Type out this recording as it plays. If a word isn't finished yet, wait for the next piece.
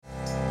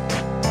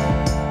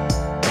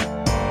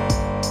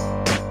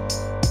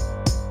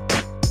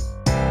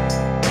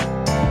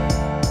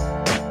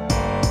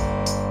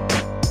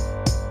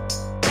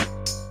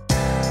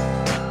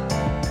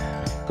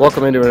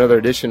Welcome into another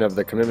edition of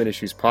the Commitment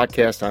Issues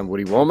podcast. I'm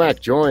Woody Womack,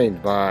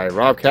 joined by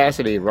Rob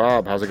Cassidy.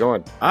 Rob, how's it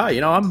going?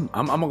 I'm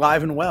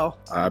alive and well.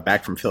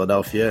 Back from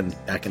Philadelphia and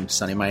back in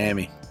sunny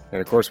Miami.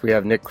 And of course, we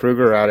have Nick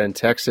Kruger out in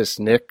Texas.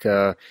 Nick,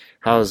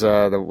 how's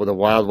the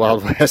wild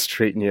West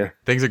treating you?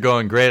 Things are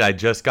going great. I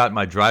just got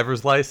my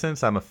driver's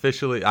license. I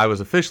was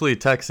officially a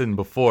Texan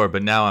before,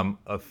 but now I'm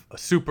a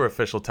super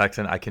official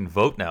Texan. I can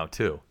vote now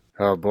too.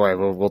 Oh boy,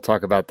 we'll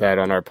talk about that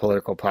on our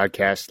political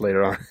podcast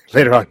later on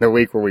in the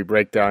week, where we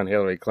break down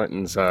Hillary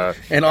Clinton's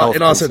and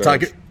also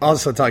talk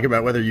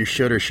about whether you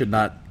should or should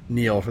not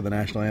kneel for the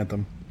national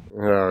anthem.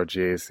 Oh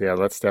geez, yeah.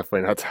 Let's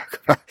definitely not talk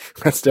about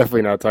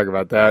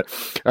that.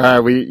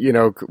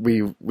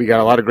 We got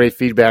a lot of great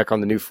feedback on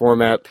the new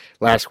format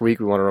last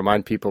week. We want to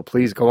remind people,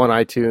 please go on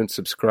iTunes,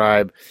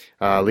 subscribe,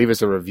 leave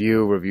us a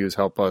review. Reviews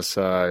help us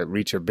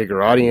reach a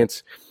bigger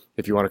audience.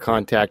 If you want to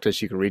contact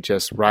us, you can reach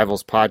us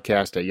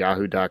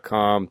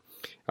rivalspodcast@yahoo.com.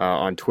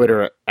 On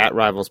Twitter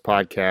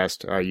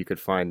 @rivalspodcast. You could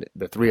find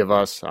the three of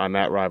us. I'm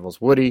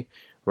 @rivalswoody.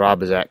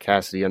 Rob is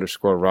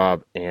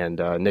 @Cassidy_Rob, and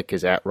Nick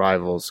is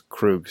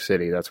 @RivalsKrug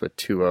City. That's with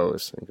two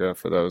O's,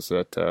 for those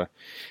that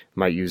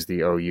might use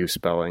the OU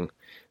spelling,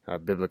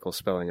 biblical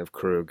spelling of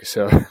Krug.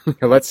 So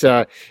let's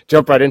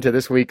jump right into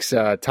this week's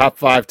top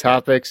 5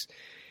 topics.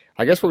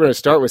 I guess we're going to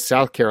start with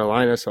South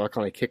Carolina, so I'll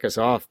kind of kick us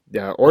off.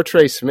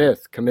 Ortre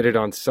Smith committed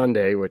on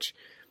Sunday, which,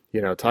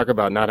 talk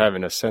about not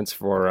having a sense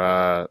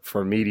for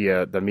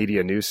media, the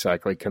media news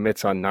cycle. He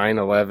commits on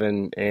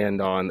 9/11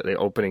 and on the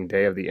opening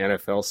day of the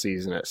NFL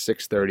season at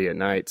 6:30 at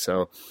night.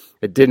 So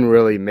it didn't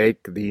really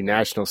make the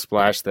national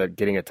splash that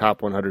getting a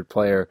top 100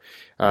 player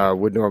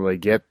would normally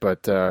get,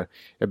 but a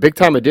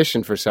big-time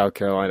addition for South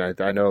Carolina.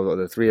 I know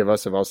the three of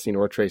us have all seen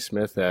Ortre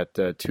Smith at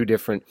 2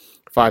 different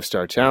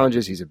 5-star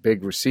challenges. He's a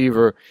big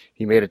receiver.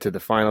 He made it to the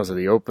finals of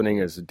the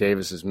opening as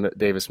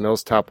Davis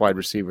Mills top wide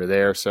receiver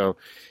there. So,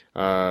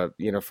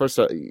 first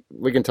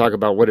we can talk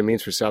about what it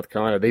means for South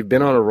Carolina. They've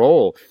been on a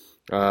roll.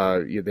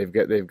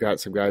 They've got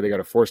some guy. They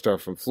got a 4-star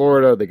from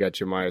Florida. They got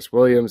Jamias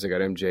Williams. They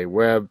got MJ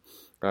Webb,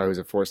 who's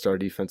a 4-star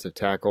defensive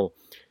tackle.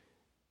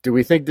 Do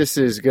we think this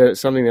is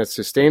something that's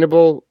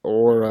sustainable,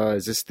 or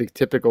is this the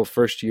typical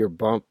first-year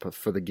bump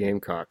for the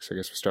Gamecocks? I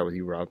guess we'll start with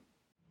you, Rob.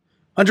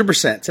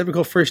 100%.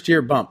 Typical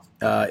first-year bump.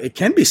 It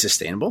can be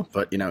sustainable,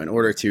 but, in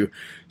order to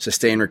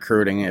sustain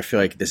recruiting, I feel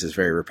like this is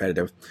very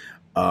repetitive.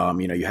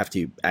 You have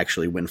to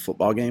actually win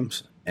football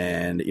games,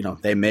 and,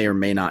 they may or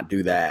may not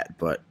do that,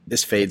 but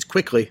this fades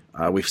quickly.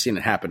 We've seen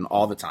it happen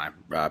all the time.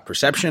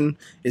 Perception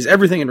is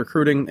everything in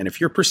recruiting, and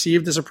if you're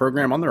perceived as a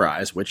program on the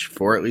rise, which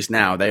for at least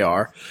now they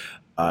are,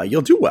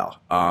 you'll do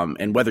well.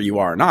 And whether you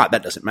are or not,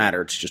 that doesn't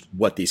matter. It's just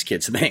what these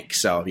kids think.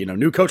 So,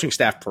 new coaching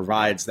staff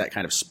provides that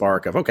kind of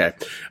spark of, okay,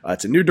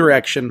 it's a new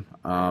direction.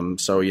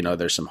 So,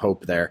 there's some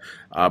hope there.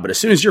 But as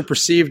soon as you're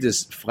perceived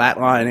as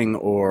flatlining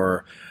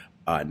or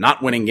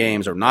not winning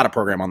games or not a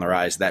program on the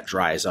rise, that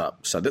dries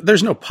up. So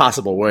there's no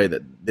possible way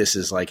that this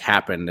is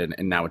happened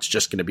and now it's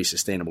just going to be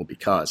sustainable,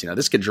 because,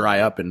 this could dry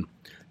up in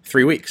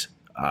 3 weeks.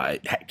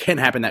 It can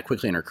happen that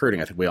quickly in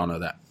recruiting. I think we all know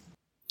that.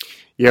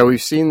 Yeah,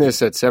 we've seen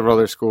this at several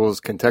other schools,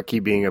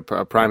 Kentucky being a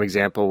prime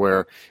example,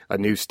 where a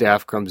new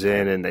staff comes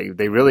in and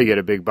they really get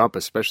a big bump,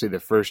 especially the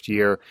first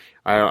year.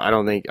 I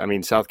don't think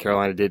South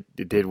Carolina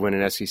did win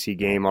an SEC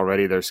game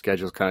already. Their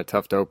schedule's kind of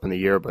tough to open the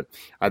year, but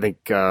I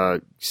think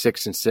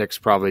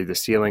 6-6 probably the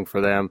ceiling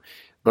for them.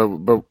 But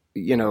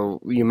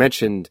you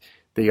mentioned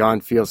the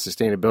on-field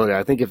sustainability.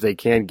 I think if they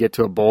can get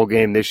to a bowl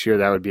game this year,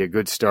 that would be a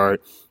good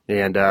start,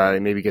 and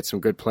maybe get some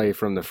good play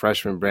from the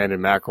freshman Brandon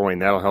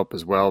McElwain. That'll help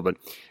as well. But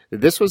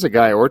this was a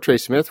guy, Ortre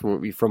Smith,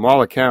 from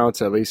all accounts,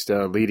 at least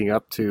leading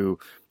up to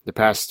the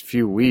past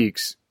few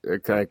weeks,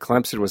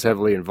 Clemson was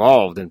heavily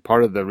involved. And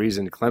part of the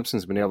reason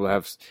Clemson's been able to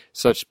have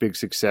such big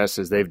success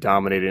is they've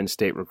dominated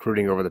in-state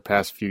recruiting over the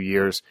past few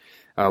years.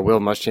 Will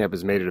Muschamp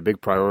has made it a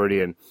big priority.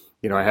 And,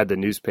 I had the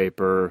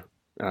newspaper,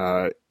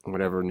 the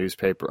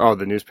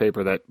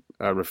newspaper that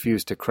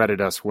refused to credit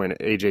us when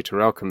A.J.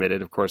 Terrell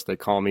committed. Of course, they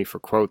call me for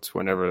quotes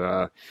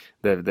whenever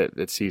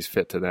that sees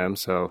fit to them.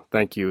 So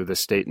thank you, the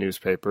state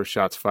newspaper.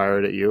 Shots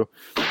fired at you.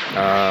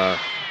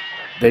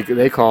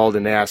 They called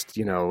and asked,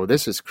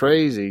 this is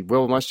crazy.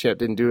 Will Muschamp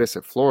didn't do this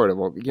at Florida.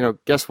 Well,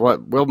 guess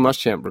what? Will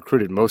Muschamp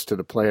recruited most of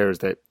the players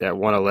that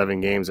won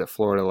 11 games at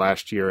Florida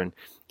last year and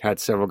had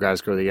several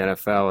guys go to the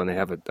NFL, and they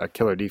have a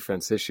killer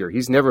defense this year.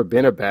 He's never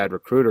been a bad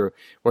recruiter.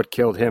 What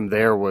killed him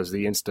there was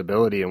the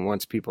instability, and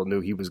once people knew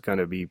he was going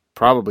to be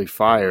probably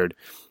fired,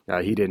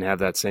 he didn't have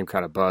that same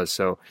kind of buzz.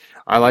 So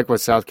I like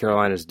what South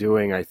Carolina's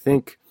doing. I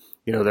think,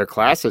 their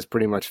class is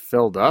pretty much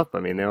filled up.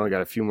 They only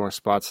got a few more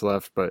spots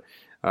left, but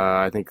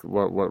I think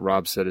what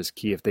Rob said is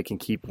key. If they can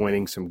keep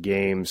winning some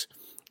games,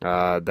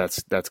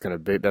 that's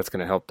going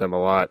to help them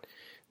a lot.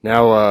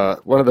 Now,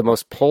 one of the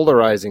most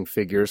polarizing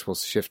figures, we'll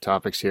shift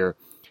topics here,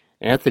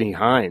 Anthony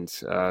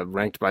Hines,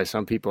 ranked by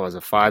some people as a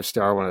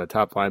 5-star, one of the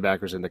top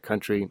linebackers in the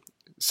country,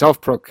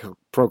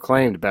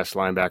 self-proclaimed best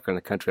linebacker in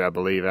the country, I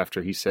believe,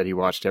 after he said he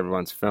watched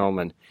everyone's film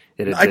and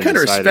it had I been kind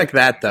of decided. respect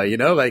that,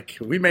 though. Like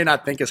we may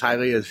not think as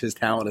highly of his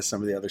talent as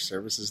some of the other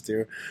services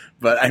do,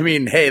 but I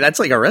mean, hey, that's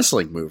like a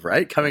wrestling move,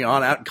 right? Coming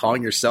on out and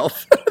calling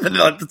yourself,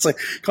 it's like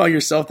calling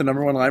yourself the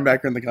number one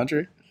linebacker in the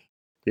country.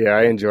 Yeah,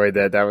 I enjoyed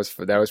that. That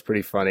was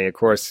pretty funny. Of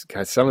course,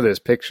 some of those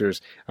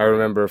pictures I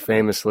remember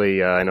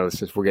famously. I know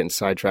we're getting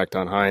sidetracked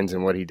on Hines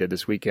and what he did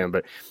this weekend,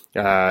 but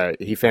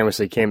he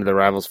famously came to the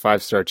Rivals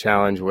 5-Star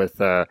Challenge with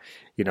a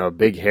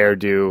big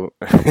hairdo,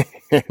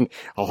 and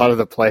a lot of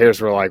the players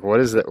were like,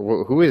 "What is that?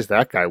 Who is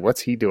that guy?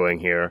 What's he doing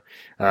here?"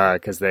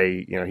 Because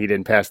he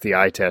didn't pass the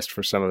eye test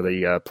for some of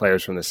the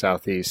players from the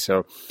Southeast.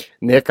 So,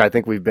 Nick, I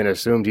think we've been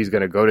assumed he's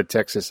going to go to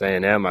Texas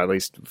A&M, at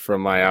least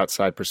from my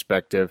outside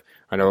perspective.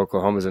 I know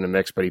Oklahoma's in the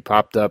mix, but he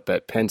popped up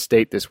at Penn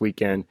State this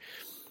weekend.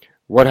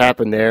 What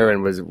happened there,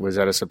 and was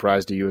that a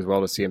surprise to you as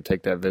well to see him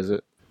take that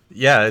visit?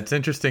 Yeah, it's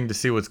interesting to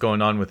see what's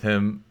going on with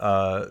him.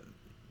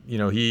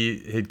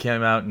 He had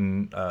came out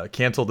and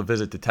canceled the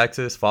visit to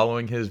Texas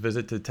following his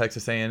visit to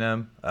Texas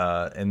A&M.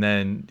 And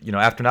then,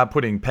 after not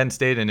putting Penn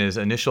State in his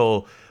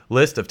initial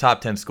list of top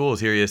 10 schools,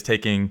 here he is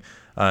taking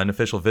an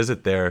official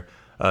visit there,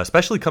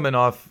 especially coming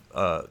off,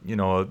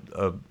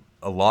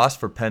 a loss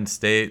for Penn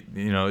State.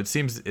 It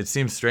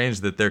seems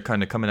strange that they're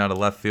kind of coming out of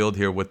left field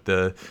here with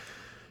the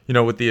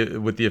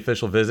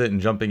official visit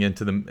and jumping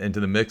into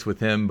the mix with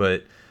him.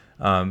 But,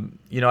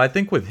 I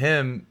think with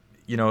him,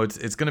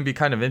 it's going to be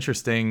kind of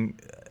interesting.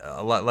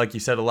 A lot, like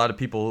you said, a lot of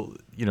people,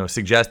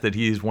 suggest that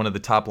he's one of the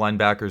top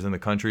linebackers in the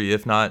country,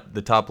 if not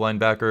the top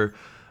linebacker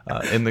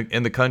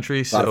in the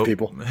country. A lot of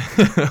people.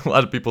 A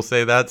lot of people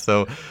say that.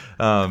 So,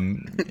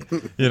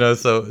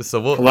 so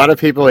a lot of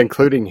people,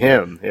 including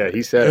him. Yeah,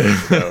 he said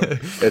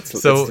it.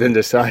 So it's been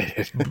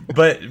decided.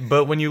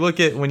 but when you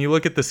look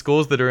at the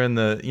schools that are in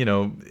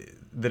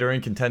that are in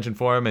contention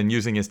for him and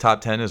using his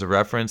top 10 as a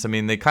reference, I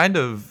mean, they kind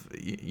of,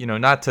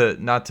 not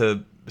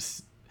to.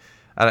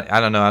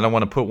 I don't know. I don't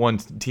want to put one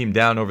team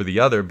down over the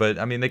other, but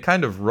I mean, they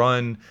kind of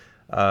run,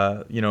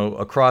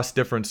 across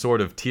different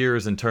sort of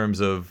tiers in terms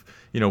of,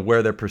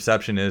 where their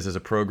perception is as a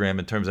program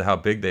in terms of how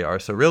big they are.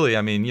 So really,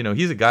 I mean,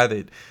 he's a guy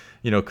that,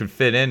 could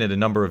fit in at a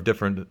number of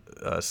different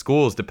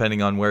schools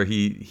depending on where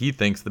he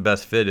thinks the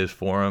best fit is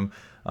for him.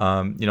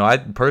 I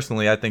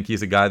think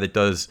he's a guy that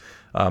does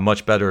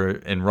much better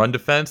in run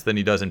defense than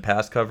he does in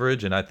pass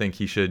coverage, and I think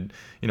he should,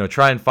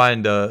 try and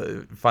find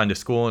a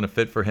school and a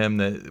fit for him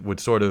that would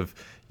sort of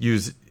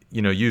use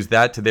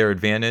that to their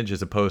advantage,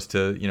 as opposed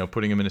to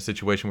putting him in a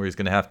situation where he's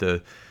going to have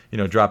to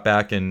drop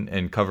back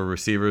and cover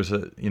receivers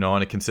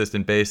on a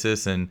consistent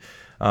basis. And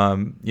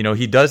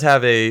he does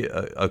have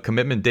a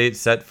commitment date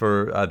set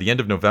for the end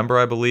of November,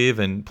 I believe,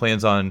 and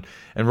plans on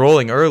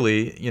enrolling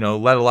early.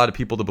 Led a lot of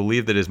people to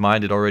believe that his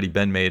mind had already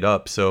been made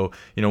up. So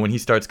when he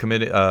starts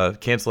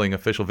canceling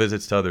official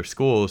visits to other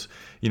schools,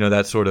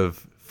 that sort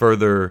of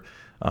further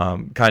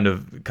kind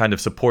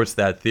of supports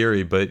that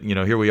theory. But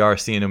here we are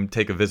seeing him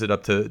take a visit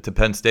up to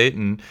Penn State,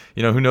 and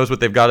who knows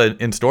what they've got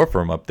in store for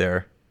him up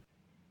there.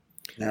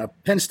 Now,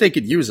 Penn State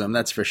could use them,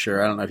 that's for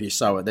sure. I don't know if you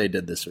saw what they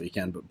did this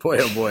weekend, but boy,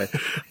 oh boy.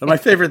 my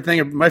favorite thing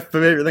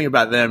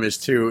about them is,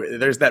 too,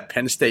 there's that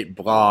Penn State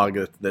blog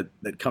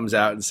that comes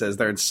out and says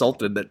they're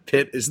insulted that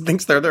Pitt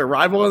thinks they're their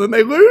rival and then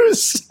they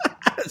lose.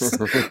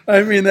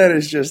 I mean,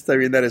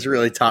 that is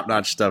really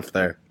top-notch stuff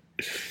there.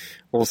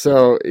 Well,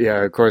 so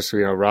yeah, of course,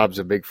 Rob's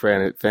a big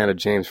fan of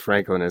James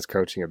Franklin and his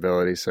coaching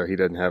ability, so he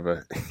doesn't have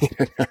a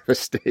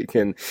stake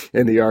in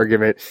the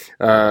argument.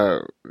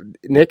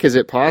 Nick, is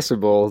it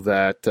possible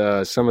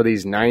that some of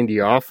these 90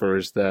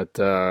 offers that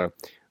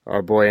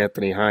our boy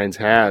Anthony Hines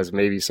has,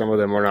 maybe some of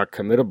them are not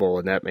committable,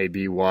 and that may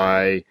be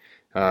why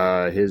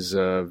his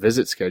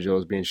visit schedule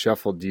is being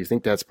shuffled? Do you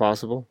think that's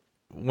possible?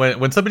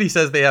 When somebody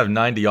says they have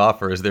 90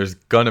 offers, there's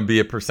gonna be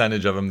a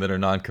percentage of them that are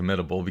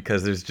non-committable,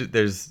 because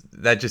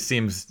that just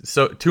seems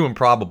so too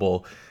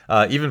improbable,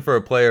 even for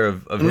a player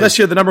of unless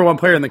you're the number one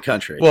player in the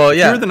country. Well,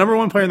 yeah, if you're the number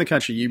one player in the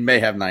country, you may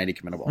have 90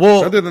 committable.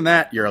 Well, other than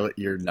that,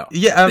 you're no.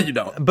 Yeah, you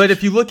don't. But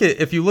if you look at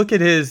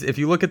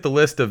the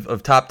list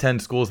of top 10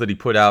 schools that he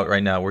put out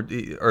right now, or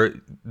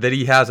that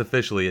he has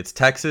officially, it's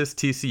Texas,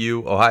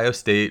 TCU, Ohio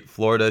State,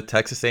 Florida,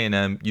 Texas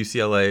A&M,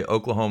 UCLA,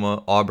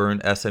 Oklahoma,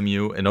 Auburn,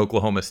 SMU, and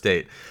Oklahoma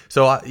State.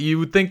 So you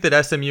would think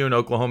that SMU and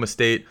Oklahoma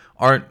State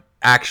aren't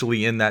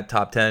actually in that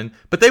top 10,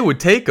 but they would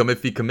take him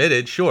if he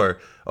committed. Sure,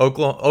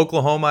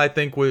 Oklahoma, I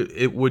think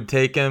it would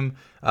take him.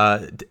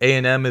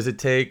 A&M is a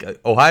take.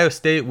 Ohio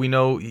State, we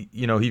know,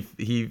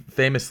 he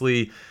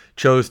famously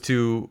chose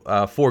to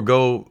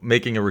forego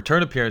making a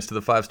return appearance to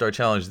the 5-Star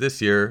Challenge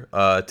this year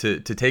to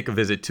take a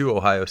visit to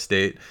Ohio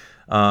State.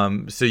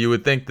 So you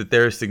would think that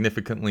they're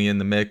significantly in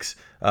the mix,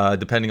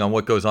 depending on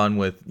what goes on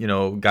with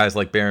guys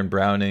like Baron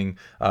Browning,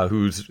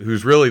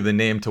 who's really the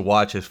name to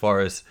watch as far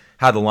as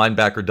how the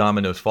linebacker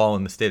dominoes fall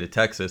in the state of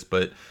Texas.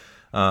 But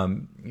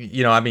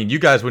you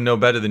guys would know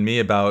better than me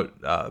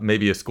about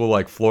maybe a school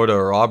like Florida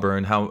or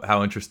Auburn,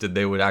 how interested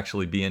they would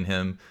actually be in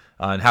him,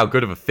 and how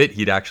good of a fit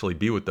he'd actually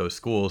be with those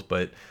schools.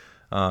 But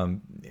I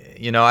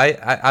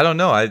don't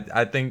know.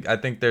 I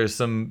think there's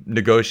some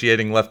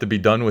negotiating left to be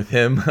done with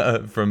him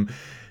from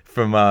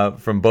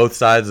both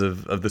sides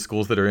of the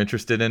schools that are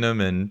interested in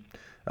him, and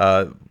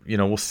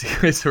we'll see.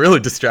 It's really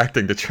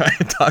distracting to try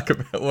and talk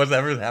about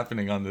whatever's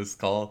happening on this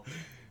call.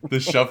 The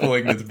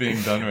shuffling that's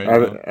being done right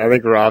now. I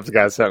think Rob's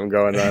got something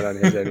going on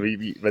his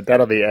end. But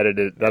that'll be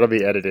edited. That'll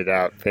be edited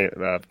out,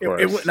 of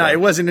course. It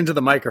wasn't into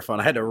the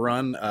microphone. I had to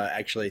run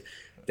actually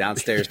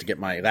downstairs to get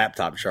my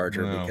laptop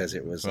charger because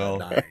it was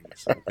dying.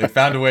 So. They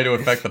found a way to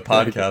affect the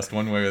podcast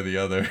one way or the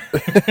other.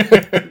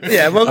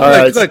 Yeah, well,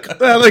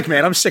 look,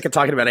 man, I'm sick of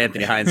talking about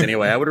Anthony Hines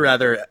anyway. I would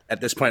rather, at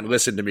this point,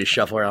 listen to me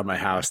shuffle around my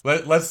house.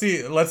 Let's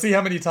see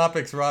how many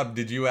topics, Rob,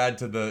 did you add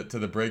to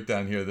the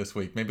breakdown here this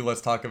week? Maybe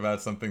let's talk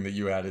about something that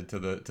you added to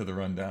the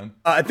rundown.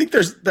 I think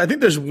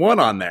there's one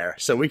on there,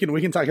 so we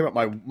can talk about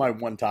my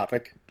one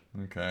topic.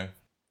 Okay.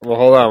 Well,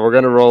 hold on. We're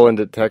going to roll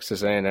into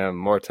Texas A&M.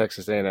 More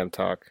Texas A&M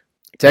talk.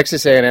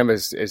 Texas A&M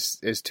is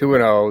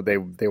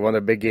 2-0. They won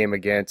a big game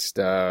against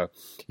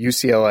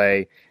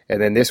UCLA,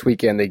 and then this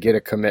weekend they get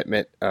a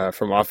commitment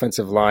from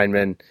offensive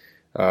lineman,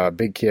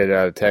 big kid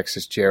out of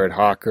Texas, Jared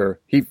Hawker.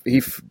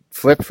 He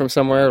flipped from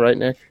somewhere, right,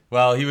 Nick?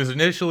 Well, he was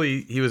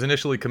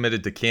initially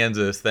committed to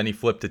Kansas, then he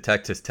flipped to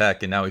Texas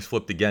Tech, and now he's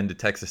flipped again to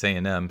Texas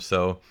A&M.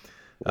 So.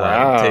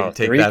 Wow,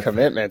 take 3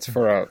 commitments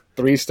for a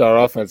 3-star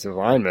offensive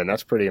lineman.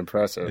 That's pretty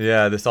impressive.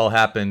 Yeah, this all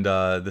happened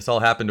over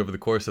the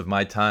course of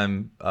my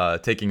time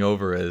taking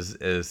over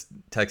as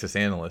Texas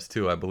analyst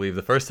too. I believe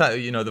the first time,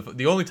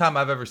 the only time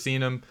I've ever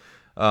seen him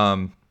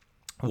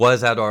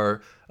was at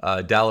our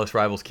Dallas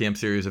Rivals Camp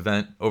Series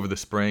event over the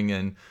spring,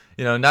 and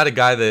not a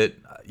guy that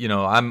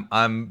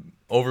I'm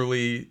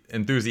overly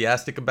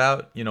enthusiastic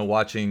about,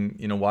 watching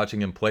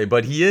him play,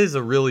 but he is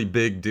a really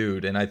big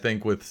dude, and I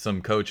think with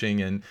some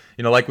coaching and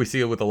like we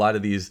see it with a lot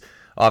of these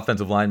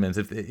offensive linemen,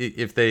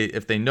 if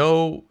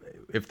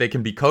they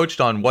can be coached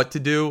on what to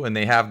do and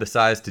they have the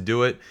size to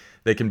do it,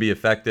 they can be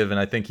effective, and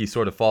I think he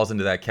sort of falls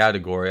into that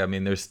category. I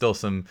mean, there's still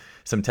some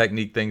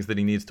technique things that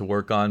he needs to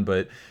work on,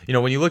 but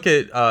when you look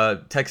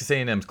at Texas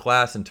A&M's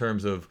class in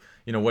terms of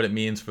what it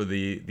means for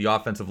the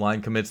offensive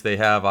line commits they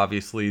have,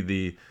 obviously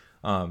the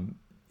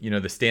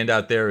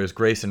standout there is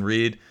Grayson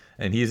Reed,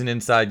 and he's an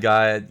inside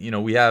guy.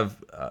 We have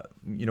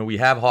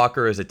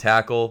Hawker as a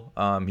tackle.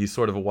 He's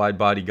sort of a wide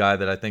body guy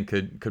that I think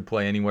could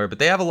play anywhere. But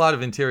they have a lot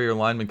of interior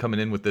linemen coming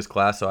in with this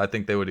class, so I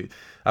think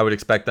I would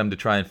expect them to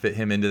try and fit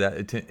him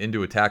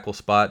into a tackle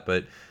spot.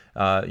 But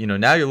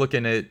now you're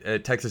looking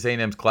at Texas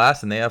A&M's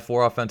class, and they have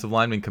 4 offensive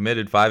linemen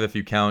committed, 5 if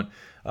you count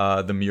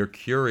the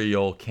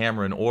mercurial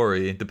Cameron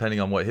Orey,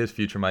 depending on what his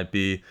future might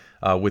be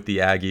with the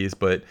Aggies.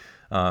 But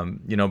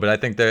but I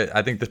think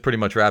this pretty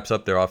much wraps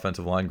up their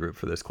offensive line group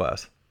for this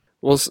class.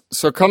 Well,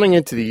 so coming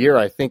into the year,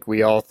 I think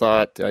we all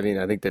thought, I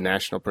think the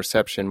national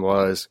perception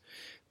was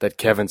that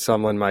Kevin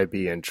Sumlin might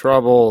be in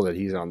trouble, that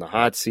he's on the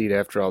hot seat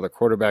after all the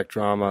quarterback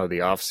drama, the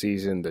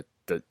offseason,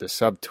 the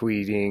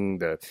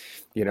subtweeting,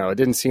 it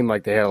didn't seem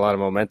like they had a lot of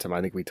momentum.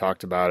 I think we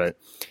talked about it.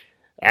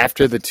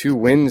 After the 2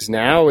 wins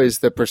now, is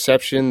the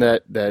perception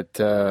that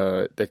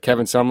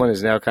Kevin Sumlin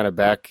is now kind of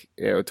back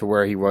to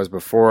where he was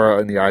before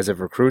in the eyes of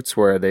recruits,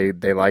 where they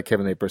like him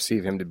and they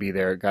perceive him to be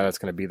their guy that's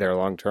going to be there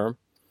long term?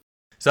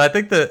 So I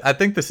think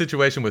the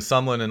situation with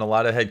Sumlin and a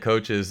lot of head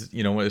coaches,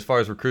 as far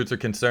as recruits are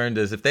concerned,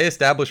 is if they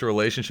establish a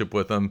relationship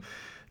with him,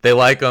 they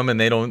like him and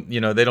they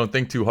don't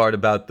think too hard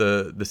about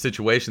the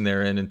situation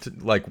they're in,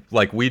 and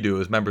like we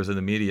do as members of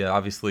the media.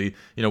 Obviously,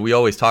 we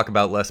always talk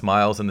about Les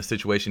Miles and the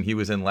situation he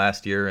was in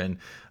last year, and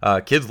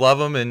kids love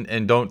him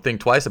and don't think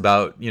twice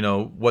about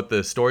what the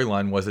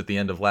storyline was at the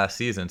end of last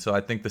season. So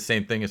I think the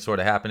same thing is sort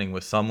of happening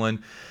with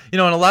Sumlin,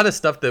 and a lot of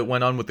stuff that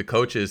went on with the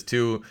coaches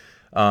too.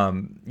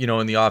 In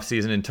the off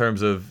season, in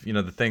terms of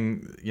the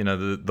thing,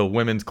 the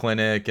women's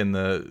clinic and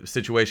the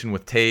situation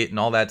with Tate and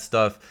all that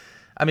stuff.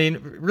 I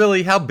mean,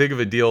 really, how big of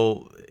a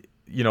deal,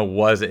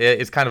 was it?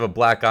 It's kind of a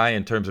black eye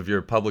in terms of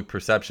your public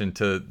perception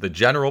to the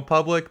general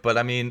public, but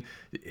I mean,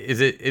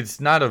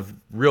 it's not of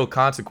real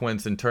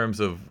consequence in terms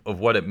of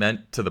what it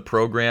meant to the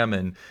program,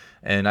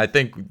 and I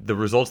think the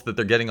results that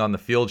they're getting on the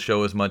field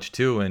show as much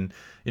too. And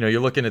you're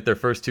looking at their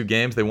first 2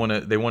 games. They won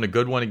a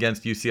good one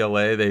against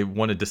UCLA. They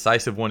won a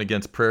decisive one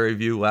against Prairie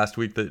View last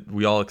week that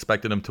we all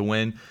expected them to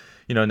win.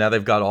 Now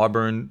they've got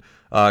Auburn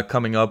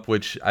coming up,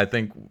 which I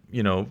think,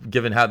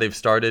 given how they've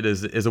started,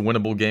 is a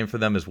winnable game for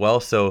them as well.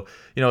 So,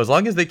 as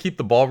long as they keep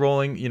the ball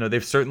rolling,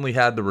 they've certainly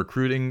had the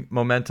recruiting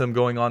momentum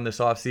going on this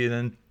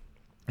offseason.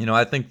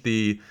 I think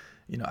the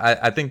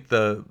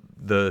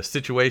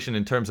situation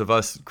in terms of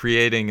us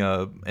creating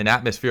an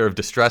atmosphere of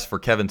distress for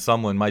Kevin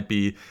Sumlin might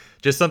be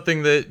just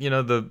something that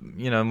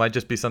might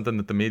just be something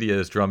that the media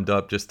has drummed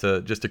up just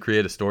to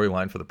create a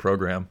storyline for the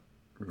program.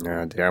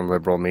 Yeah, damn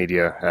liberal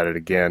media at it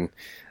again.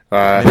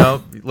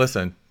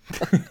 Listen,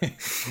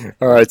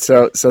 All right,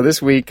 so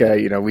this week,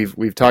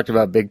 we've talked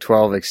about Big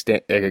 12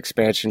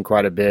 expansion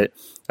quite a bit.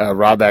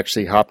 Rob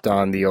actually hopped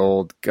on the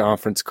old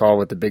conference call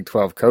with the Big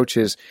 12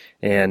 coaches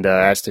and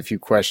asked a few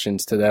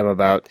questions to them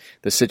about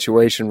the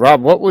situation.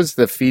 Rob, what was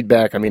the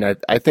feedback? I mean,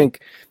 I think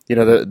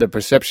the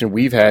perception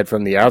we've had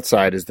from the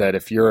outside is that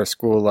if you're a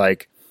school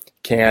like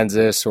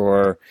Kansas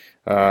or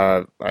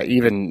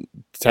even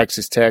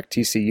Texas Tech,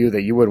 TCU,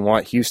 that you wouldn't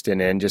want Houston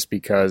in just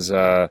because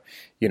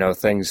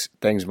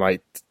things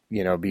might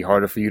be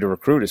harder for you to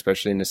recruit,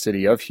 especially in the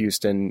city of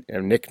Houston.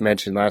 And Nick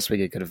mentioned last week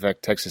it could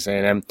affect Texas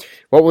A&M.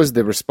 What was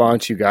the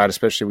response you got,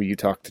 especially when you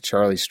talked to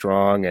Charlie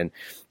Strong and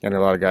a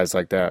lot of guys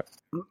like that?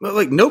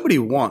 Like, nobody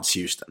wants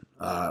Houston,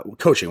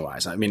 coaching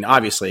wise. I mean,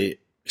 obviously,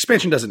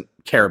 expansion doesn't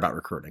care about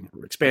recruiting.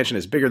 Expansion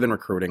is bigger than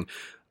recruiting.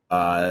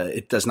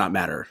 It does not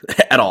matter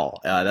at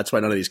all. That's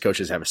why none of these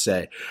coaches have a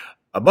say.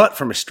 But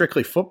from a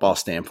strictly football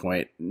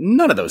standpoint,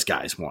 none of those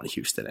guys want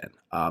Houston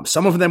in.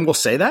 Some of them will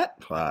say that.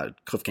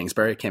 Cliff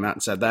Kingsbury came out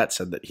and said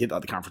that he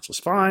thought the conference was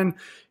fine.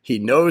 He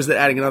knows that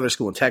adding another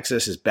school in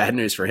Texas is bad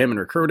news for him in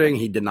recruiting.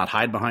 He did not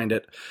hide behind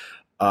it.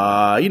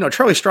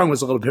 Charlie Strong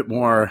was a little bit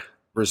more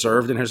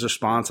reserved in his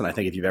response. And I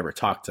think if you've ever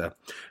talked to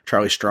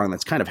Charlie Strong,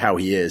 that's kind of how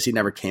he is. He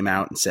never came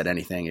out and said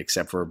anything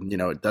except for,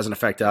 it doesn't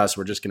affect us.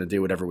 We're just going to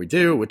do whatever we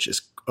do, which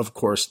is, of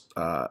course,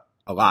 a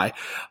lie.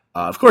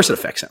 Of course it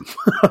affects him.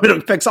 It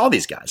affects all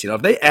these guys.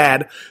 If they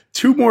add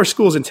 2 more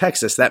schools in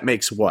Texas, that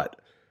makes what?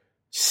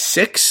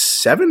 6,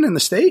 7 in the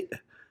state?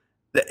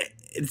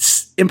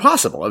 It's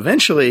impossible.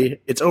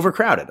 Eventually, it's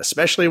overcrowded,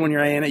 especially when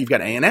you're A&M. You've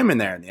got A&M in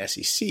there in the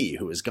SEC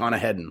who has gone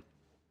ahead and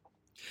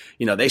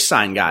they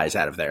signed guys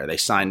out of there. They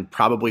signed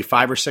probably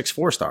 5 or 6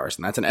 4-stars,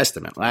 and that's an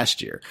estimate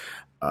last year,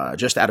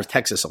 just out of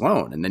Texas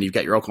alone. And then you've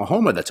got your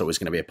Oklahoma that's always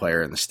going to be a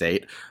player in the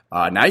state.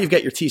 Now you've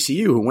got your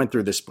TCU who went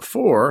through this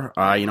before.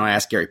 I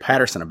asked Gary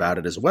Patterson about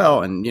it as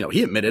well, and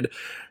he admitted,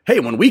 hey,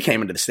 when we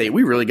came into the state,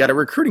 we really got a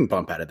recruiting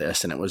bump out of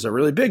this, and it was a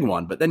really big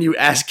one. But then you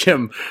ask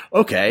him,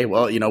 okay,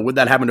 well, would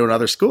that happen to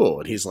another school?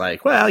 And he's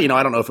like, well,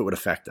 I don't know if it would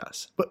affect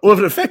us. But if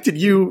it affected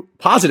you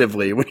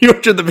positively when you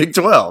entered the Big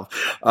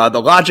 12,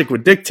 the logic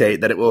would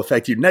dictate that it will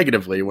affect you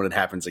negatively when it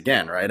happens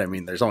again, right? I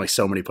mean, there's only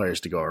so many players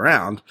to go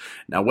around.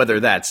 Now, whether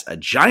that's a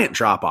giant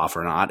drop-off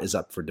or not is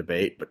up for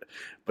debate,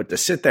 but to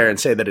sit there and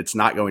say that it's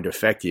not going to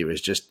affect you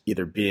is just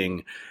either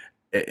being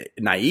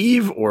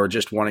naive or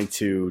just wanting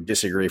to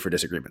disagree for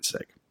disagreement's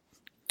sake.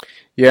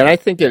 Yeah, and I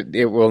think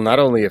it will not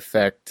only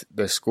affect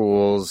the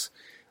schools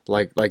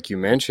like you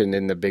mentioned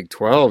in the Big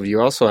 12,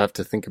 you also have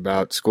to think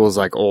about schools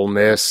like Ole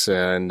Miss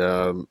and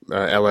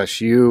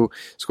LSU,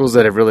 schools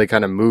that have really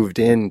kind of moved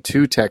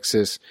into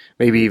Texas,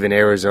 maybe even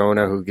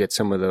Arizona, who get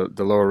some of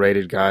the lower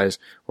rated guys.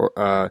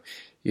 Or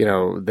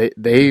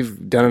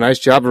they've done a nice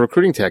job of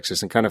recruiting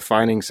Texas and kind of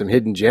finding some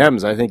hidden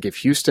gems. I think if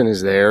Houston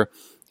is there,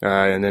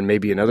 and then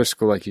maybe another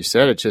school, like you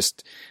said, it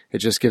just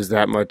gives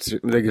that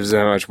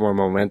much more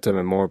momentum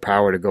and more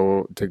power to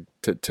go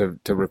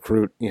to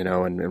recruit,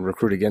 and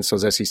recruit against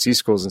those SEC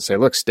schools and say,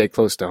 look, stay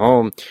close to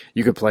home.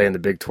 You could play in the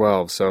Big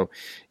 12. So,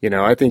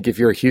 I think if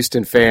you're a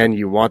Houston fan,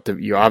 you want the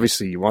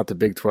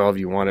Big 12,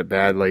 you want it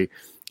badly.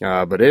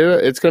 But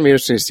it's going to be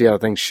interesting to see how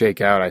things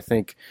shake out. I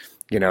think,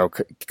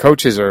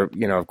 coaches are,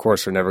 of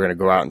course, are never going to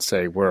go out and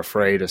say we're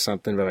afraid of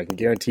something, but I can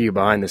guarantee you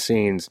behind the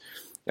scenes,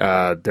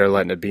 they're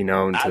letting it be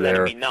known to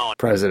their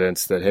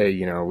presidents that, hey,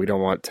 we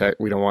don't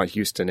want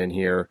Houston in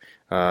here.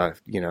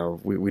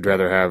 We'd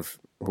rather have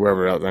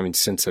whoever else. I mean,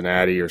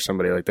 Cincinnati or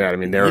somebody like that. I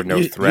mean, they're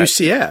no threat.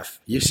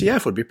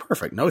 UCF would be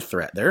perfect. No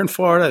threat. They're in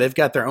Florida. They've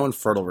got their own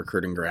fertile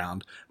recruiting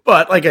ground.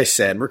 But like I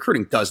said,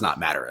 recruiting does not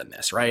matter in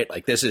this, right?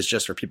 Like, this is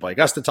just for people like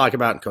us to talk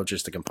about and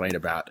coaches to complain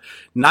about.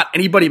 Not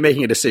anybody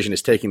making a decision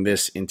is taking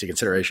this into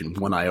consideration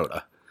one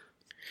iota.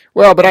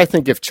 Well, but I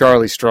think if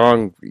Charlie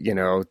Strong,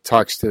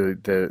 talks to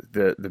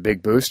the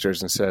big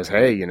boosters and says,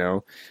 hey,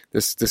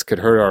 this could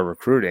hurt our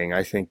recruiting,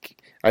 I think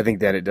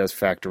that it does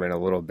factor in a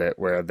little bit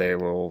where they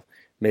will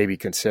maybe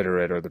consider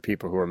it, or the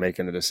people who are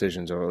making the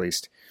decisions, or at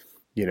least,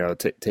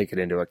 take it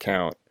into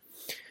account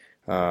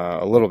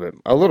a little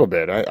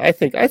bit. I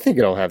think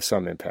it'll have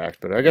some impact,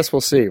 but I guess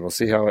we'll see. We'll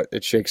see how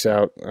it shakes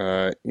out.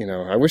 I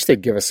wish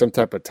they'd give us some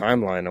type of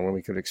timeline on when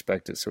we could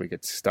expect it so we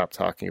could stop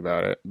talking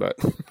about it, but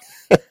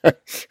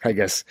I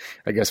guess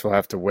we'll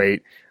have to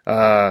wait.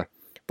 Boy,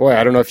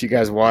 I don't know if you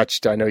guys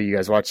watched. I know you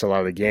guys watched a lot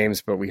of the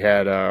games, but we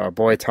had our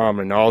boy Tom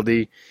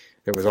Rinaldi.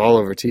 It was all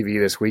over TV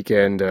this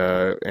weekend,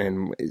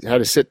 and had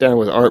to sit down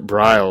with Art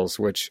Briles,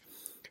 which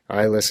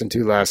I listened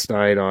to last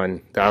night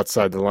on the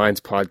Outside the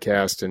Lines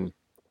podcast, and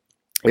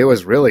it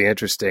was really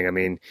interesting. I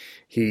mean,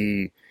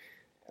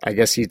 I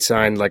guess he'd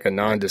signed like a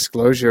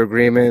non-disclosure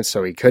agreement,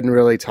 so he couldn't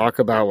really talk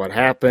about what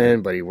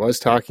happened, but he was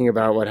talking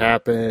about what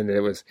happened.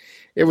 It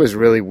was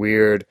really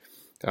weird.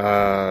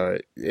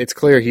 It's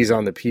clear he's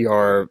on the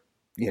PR.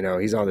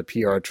 He's on the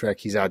PR trek.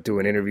 He's out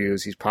doing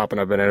interviews. He's popping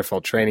up in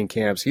NFL training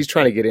camps. He's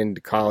trying to get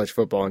into college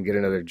football and get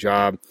another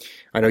job.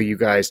 I know you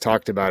guys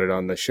talked about it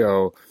on the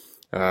show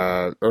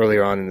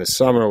earlier on in the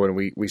summer when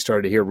we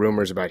started to hear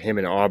rumors about him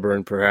in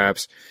Auburn,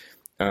 perhaps.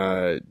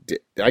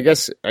 I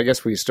guess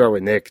we start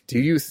with Nick. Do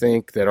you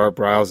think that Art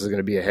Briles is going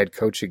to be a head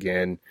coach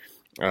again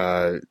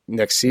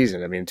next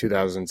season? I mean, in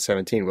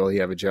 2017, will he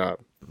have a job?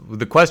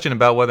 The question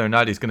about whether or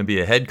not he's going to be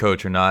a head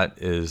coach or not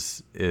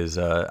is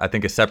I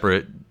think a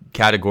separate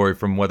category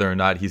from whether or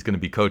not he's going to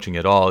be coaching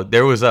at all.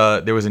 There was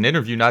an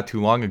interview not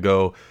too long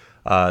ago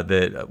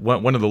that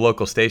one of the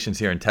local stations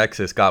here in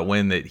Texas got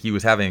wind that he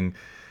was having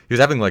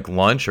like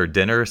lunch or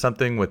dinner or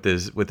something with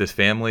his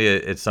family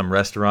at some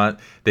restaurant.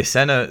 They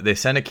sent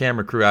a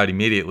camera crew out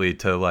immediately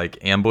to like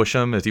ambush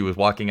him as he was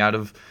walking out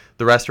of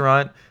the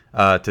restaurant.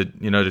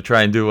 To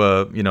try and do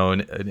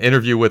an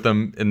interview with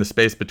him in the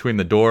space between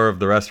the door of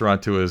the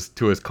restaurant to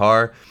his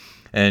car,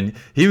 and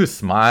he was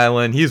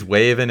smiling, he's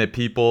waving at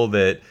people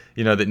that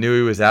knew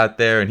he was out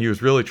there, and he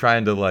was really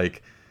trying to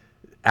like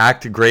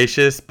act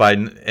gracious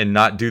and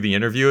not do the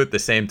interview at the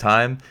same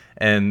time,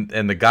 and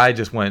the guy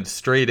just went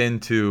straight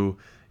into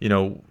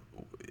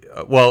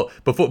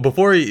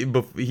before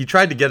he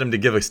tried to get him to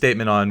give a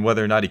statement on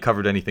whether or not he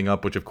covered anything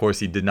up, which of course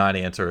he did not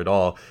answer at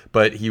all.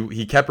 But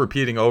he kept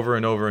repeating over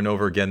and over and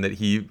over again that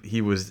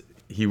he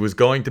was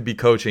going to be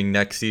coaching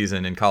next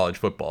season in college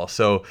football.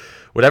 So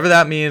whatever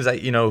that means,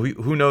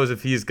 who knows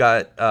if he's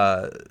got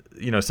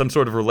some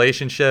sort of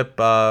relationship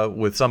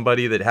with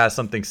somebody that has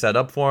something set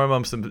up for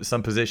him,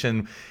 some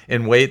position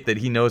in weight that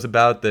he knows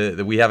about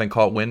that we haven't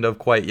caught wind of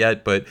quite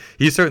yet. But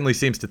he certainly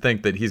seems to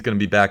think that he's going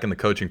to be back in the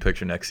coaching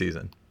picture next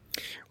season.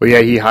 Well,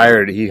 yeah, he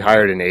hired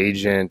an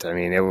agent. I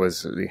mean, it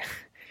was,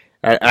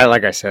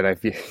 like I said,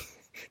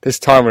 this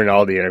Tom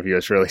Rinaldi interview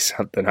is really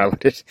something.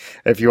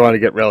 If you want to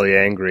get really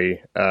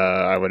angry,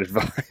 I would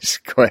advise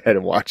go ahead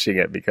and watching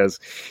it,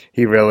 because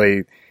he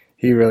really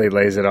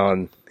lays it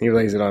on. He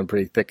lays it on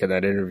pretty thick in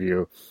that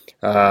interview.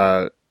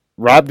 Rob,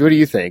 what do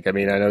you think? I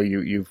mean, I know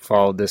you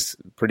followed this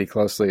pretty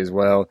closely as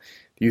well.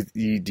 Do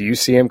you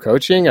see him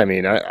coaching? I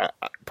mean, I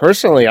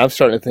personally, I'm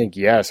starting to think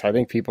yes. I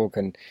think people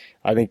can.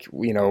 I think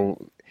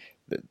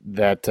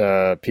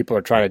that people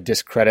are trying to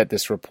discredit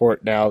this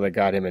report now that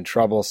got him in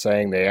trouble,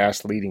 saying they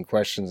asked leading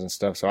questions and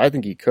stuff. So I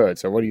think he could.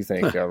 So what do you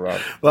think,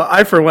 Rob? Well,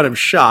 I, for one, am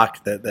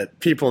shocked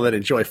that people that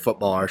enjoy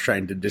football are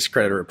trying to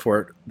discredit a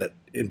report that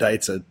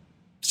indicts a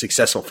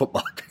successful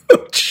football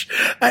coach.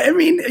 I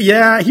mean,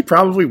 yeah, he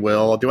probably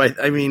will.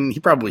 I mean, he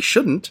probably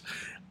shouldn't,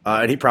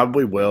 and he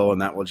probably will,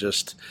 and that will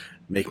just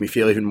make me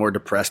feel even more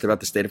depressed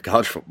about the state of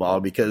college football,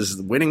 because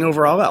winning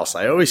over all else.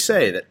 I always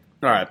say that,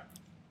 all right,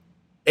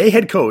 a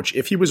head coach,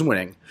 if he was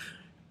winning,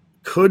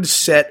 could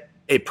set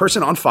a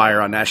person on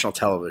fire on national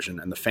television,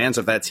 and the fans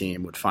of that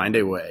team would find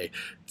a way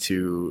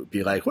to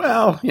be like,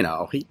 well,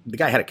 the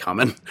guy had it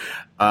coming.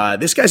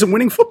 This guy's a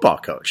winning football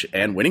coach,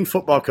 and winning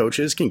football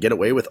coaches can get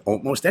away with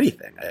almost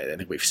anything. I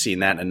think we've seen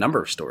that in a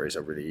number of stories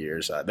over the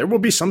years. There will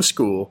be some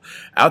school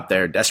out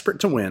there desperate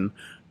to win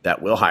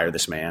that will hire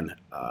this man,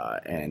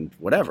 and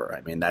whatever.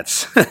 I mean,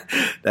 that's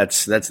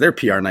their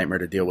PR nightmare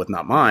to deal with,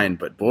 not mine.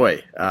 But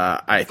boy,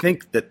 I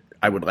think that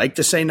I would like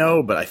to say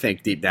no, but I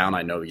think deep down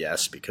I know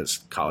yes,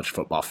 because college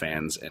football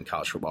fans and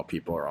college football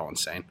people are all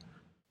insane.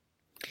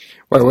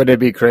 Well, would it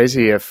be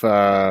crazy if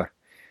Bill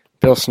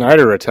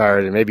Snyder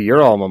retired and maybe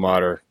your alma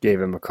mater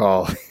gave him a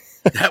call?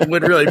 That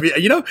would really be,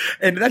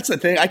 and that's the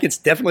thing. I could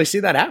definitely see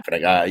that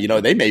happening.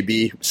 They may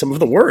be some of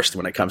the worst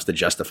when it comes to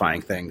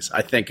justifying things.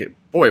 I think, if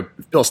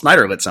Bill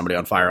Snyder lit somebody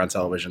on fire on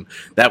television,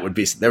 there would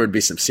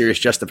be some serious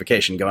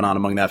justification going on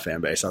among that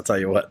fan base. I'll tell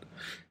you what.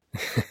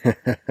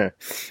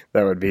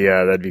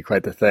 That'd be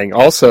quite the thing.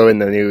 Also in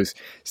the news,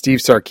 Steve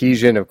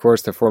Sarkisian, of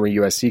course, the former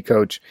USC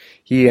coach,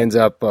 he ends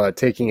up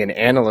taking an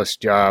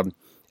analyst job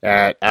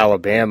at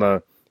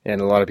Alabama,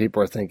 and a lot of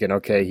people are thinking,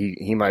 okay,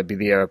 he might be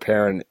the heir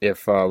apparent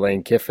if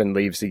Lane Kiffin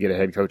leaves to get a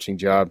head coaching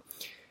job.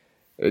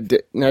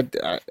 Now,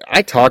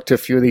 I talk to a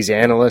few of these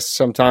analysts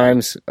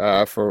sometimes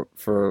for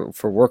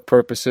work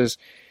purposes,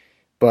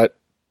 but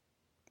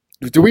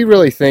do we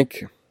really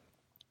think?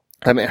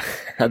 I mean,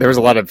 there was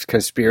a lot of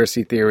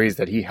conspiracy theories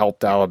that he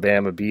helped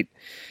Alabama beat,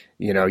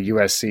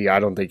 USC.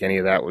 I don't think any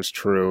of that was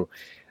true.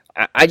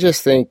 I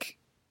just think,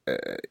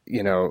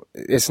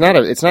 it's not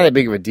that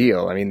big of a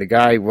deal. I mean, the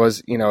guy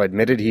was,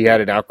 admitted he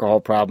had an alcohol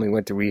problem. He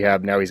went to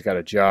rehab. Now he's got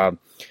a job.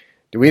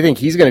 Do we think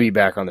he's going to be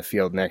back on the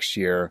field next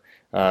year,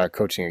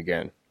 coaching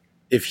again?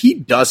 If he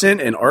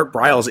doesn't and Art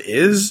Briles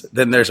is,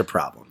 then there's a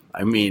problem.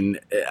 I mean,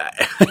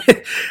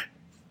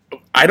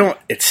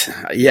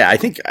 I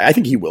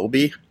think he will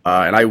be,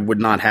 and I would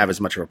not have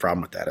as much of a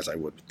problem with that as I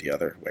would the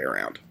other way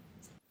around.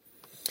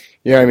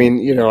 Yeah, I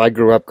mean, I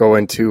grew up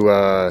going to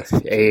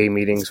AA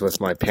meetings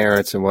with my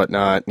parents and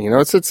whatnot.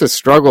 It's a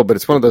struggle, but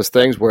it's one of those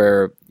things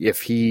where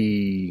if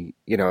he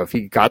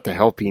got the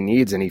help he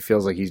needs and he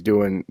feels like he's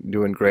doing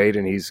great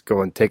and he's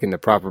taking the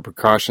proper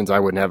precautions, I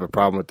wouldn't have a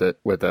problem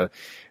with a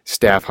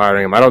staff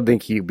hiring him. I don't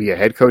think he'd be a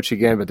head coach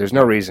again, but there's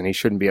no reason he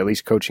shouldn't be at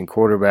least coaching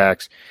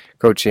quarterbacks,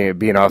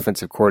 be an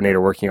offensive coordinator,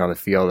 working on the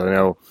field. I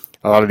know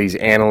a lot of these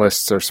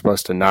analysts are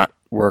supposed to not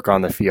work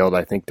on the field.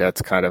 I think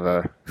that's kind of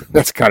a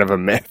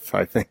myth.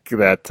 I think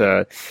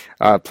that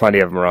plenty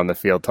of them are on the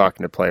field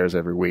talking to players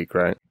every week,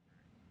 right?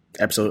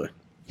 Absolutely.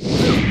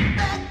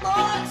 Bad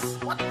boys,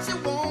 what you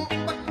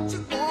want,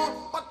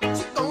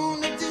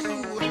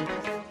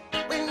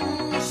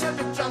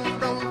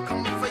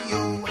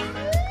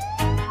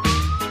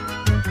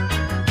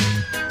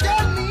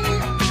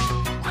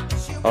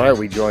 All right,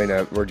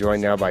 we're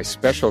joined now by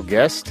special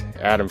guest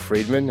Adam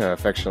Friedman,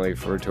 affectionately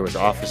referred to as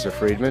Officer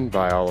Friedman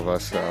by all of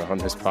us on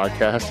this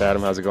podcast.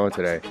 Adam, how's it going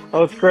today?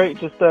 Oh, it's great.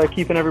 Just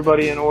keeping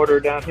everybody in order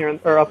down here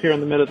or up here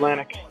in the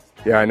Mid-Atlantic.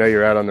 Yeah, I know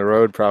you're out on the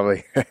road,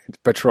 probably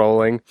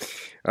patrolling.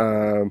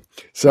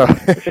 Sure.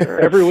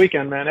 Every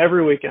weekend, man.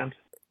 Every weekend.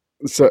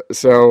 So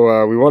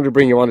we wanted to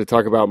bring you on to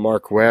talk about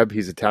Mark Webb.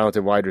 He's a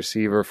talented wide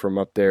receiver from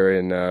up there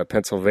in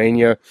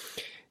Pennsylvania.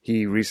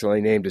 He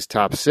recently named his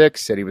top 6,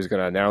 said he was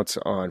going to announce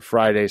on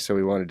Friday, so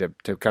we wanted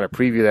to kind of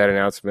preview that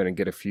announcement and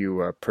get a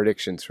few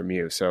predictions from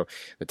you. So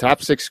the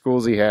top 6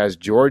 schools he has: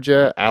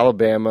 Georgia,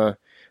 Alabama,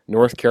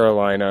 North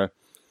Carolina,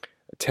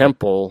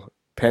 Temple,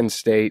 Penn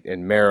State,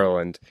 and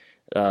Maryland.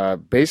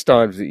 Based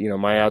on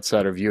my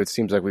outsider view, it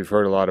seems like we've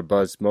heard a lot of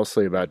buzz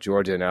mostly about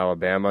Georgia and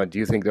Alabama. Do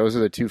you think those are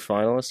the 2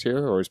 finalists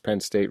here, or is Penn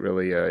State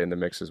really in the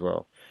mix as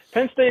well?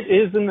 Penn State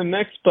is in the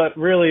mix, but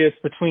really it's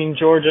between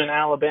Georgia and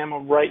Alabama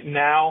right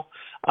now.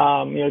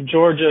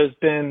 Georgia has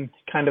been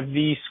kind of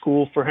the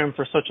school for him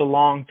for such a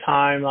long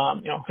time.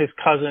 His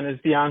cousin is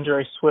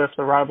DeAndre Swift,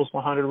 the Rivals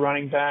 100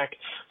 running back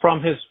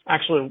from his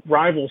actually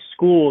rival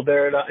school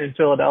there in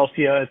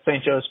Philadelphia at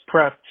St. Joe's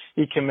Prep.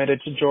 He committed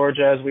to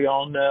Georgia, as we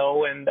all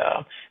know, and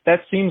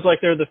that seems like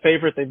they're the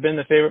favorite. They've been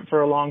the favorite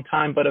for a long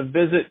time, but a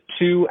visit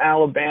to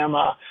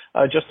Alabama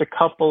just a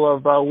couple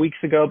of weeks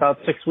ago, about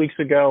 6 weeks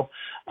ago,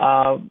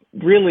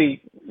 really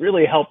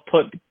helped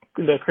put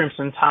the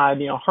Crimson Tide,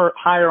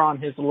 higher on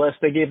his list.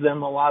 They gave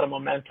them a lot of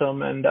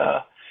momentum, and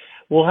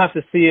we'll have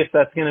to see if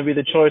that's going to be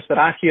the choice, but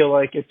I feel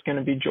like it's going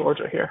to be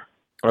Georgia here.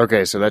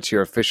 Okay, so that's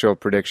your official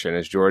prediction,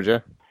 is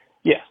Georgia?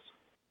 Yes.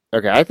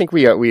 Okay, I think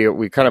we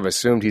kind of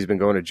assumed he's been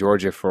going to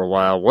Georgia for a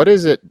while. What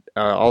is it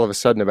all of a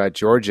sudden about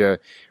Georgia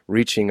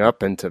reaching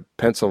up into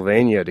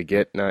Pennsylvania to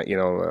get,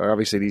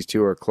 obviously these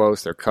two are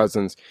close, they're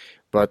cousins,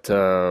 but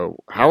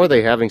how are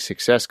they having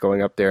success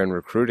going up there and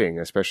recruiting,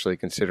 especially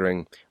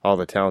considering all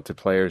the talented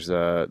players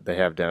they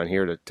have down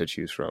here to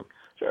choose from?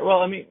 Sure.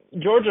 Well,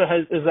 Georgia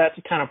is that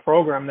kind of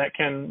program that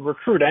can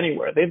recruit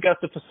anywhere. They've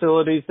got the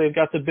facilities, they've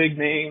got the big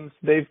names,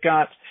 they've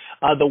got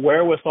the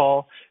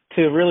wherewithal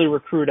to really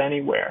recruit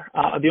anywhere.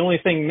 The only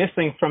thing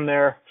missing from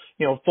their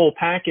full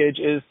package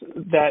is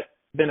that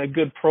been a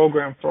good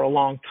program for a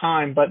long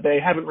time, but they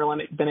haven't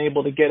really been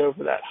able to get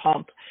over that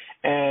hump.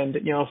 And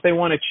if they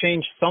want to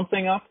change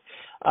something up,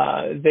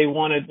 they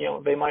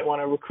might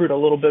want to recruit a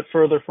little bit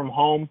further from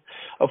home.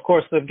 Of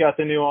course, they've got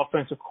the new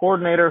offensive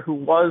coordinator who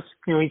was,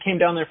 he came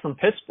down there from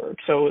Pittsburgh,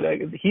 so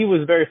he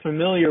was very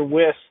familiar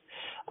with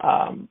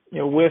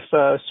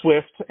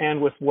Swift and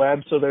with Webb,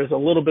 so there's a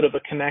little bit of a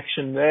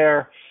connection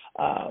there.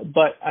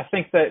 But I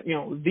think that,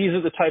 these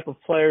are the type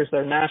of players,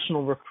 they're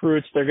national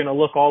recruits. They're going to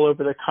look all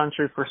over the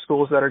country for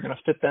schools that are going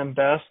to fit them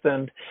best.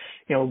 And,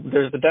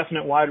 there's a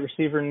definite wide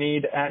receiver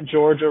need at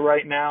Georgia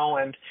right now.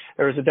 And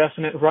there's a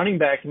definite running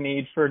back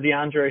need for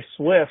DeAndre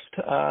Swift,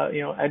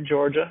 at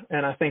Georgia.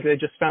 And I think they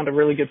just found a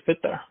really good fit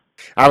there.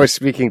 I was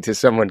speaking to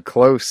someone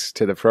close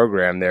to the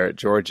program there at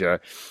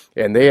Georgia,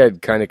 and they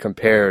had kind of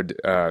compared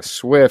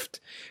Swift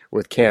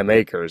with Cam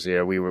Akers.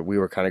 We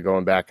were kind of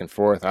going back and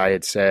forth. I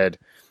had said,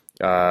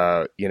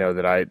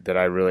 that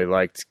I really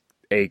liked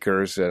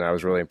Akers, and I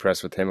was really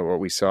impressed with him and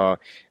what we saw.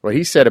 What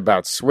he said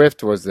about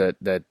Swift was that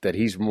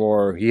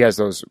he has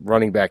those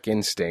running back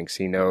instincts.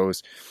 He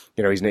knows,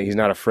 he's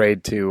not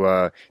afraid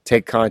to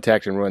take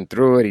contact and run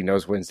through it. He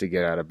knows when to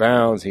get out of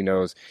bounds. He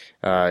knows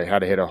how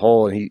to hit a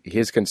hole. And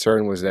his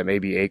concern was that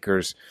maybe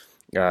Akers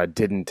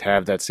didn't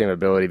have that same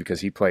ability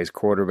because he plays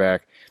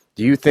quarterback.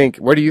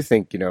 Where do you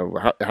think,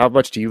 how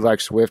much do you like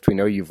Swift? We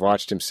know you've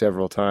watched him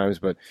several times,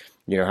 but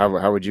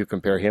how would you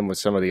compare him with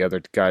some of the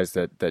other guys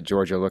that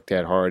Georgia looked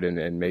at hard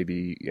and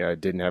maybe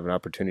didn't have an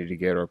opportunity to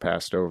get or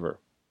passed over?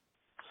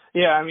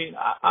 Yeah,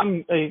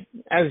 I'm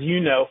as you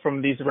know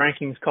from these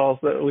rankings calls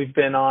that we've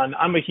been on,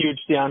 I'm a huge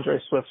DeAndre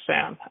Swift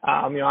fan.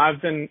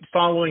 I've been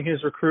following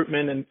his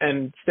recruitment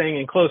and staying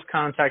in close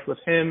contact with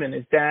him and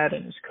his dad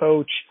and his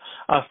coach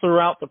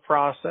throughout the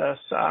process,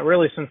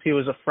 really since he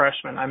was a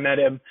freshman. I met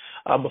him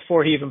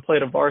before he even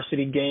played a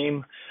varsity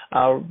game,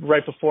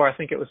 right before I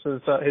think it was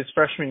his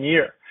freshman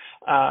year.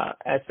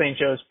 At St.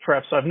 Joe's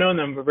Prep, so I've known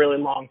them a really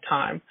long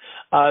time.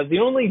 The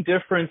only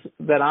difference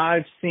that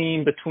I've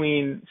seen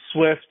between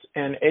Swift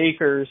and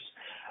Akers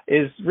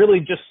is really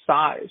just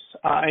size.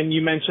 And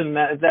you mentioned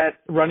that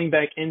running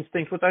back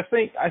instinct, which I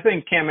think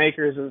Cam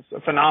Akers is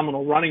a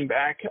phenomenal running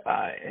back,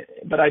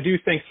 but I do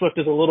think Swift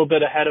is a little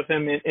bit ahead of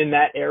him in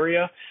that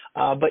area.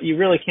 But you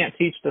really can't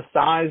teach the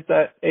size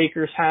that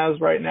Akers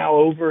has right now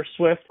over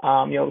Swift.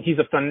 He's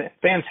a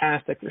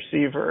fantastic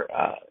receiver.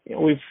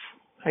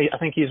 I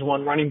think he's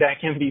won running back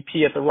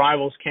MVP at the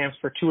Rivals camps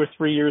for 2 or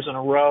 3 years in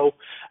a row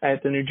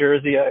at the New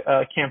Jersey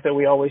camp that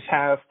we always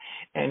have.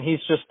 And he's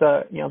just,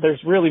 there's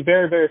really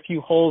very, very few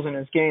holes in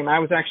his game. I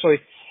was actually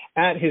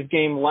at his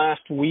game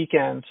last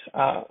weekend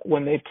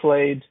when they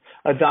played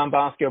Don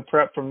Bosco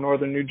Prep from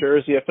Northern New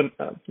Jersey, a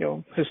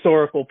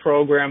historical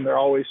program. They're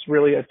always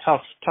really a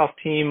tough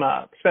team,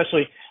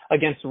 especially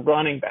against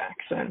running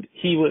backs, and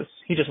he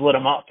just lit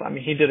them up. I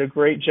mean, he did a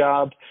great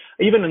job,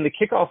 even in the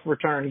kickoff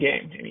return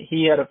game. I mean,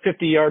 he had a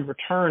 50-yard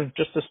return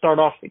just to start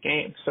off the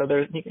game, so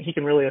he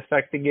can really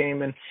affect the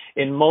game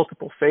in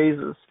multiple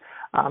phases.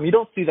 You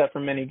don't see that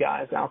from many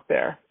guys out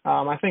there.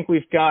 I think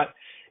we've got,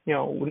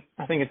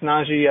 I think it's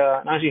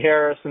Najee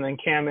Harris, and then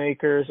Cam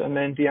Akers, and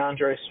then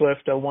DeAndre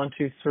Swift, 1,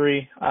 2,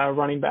 3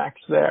 running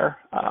backs there.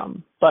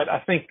 But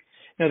I think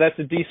that's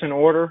a decent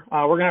order.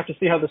 We're gonna have to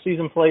see how the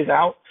season plays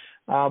out.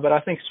 But I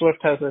think Swift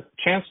has a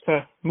chance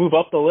to move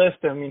up the list.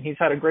 I mean, he's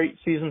had a great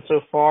season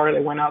so far. They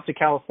went out to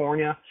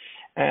California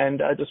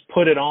and just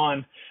put it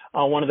on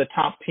one of the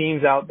top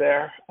teams out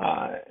there.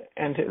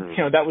 And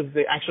that was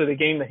actually the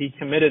game that he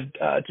committed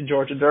to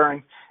Georgia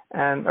during,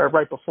 or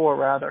right before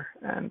rather.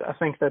 And I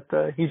think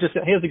that he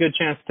has a good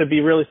chance to be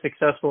really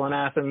successful in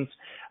Athens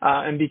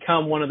and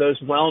become one of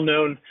those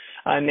well-known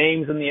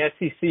names in the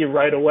SEC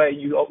right away.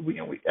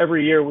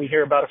 Every year we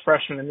hear about a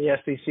freshman in the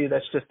SEC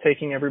that's just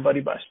taking everybody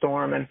by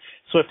storm, and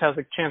Swift has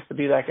a chance to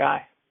be that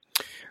guy.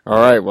 All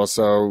right. Well,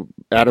 so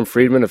Adam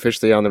Friedman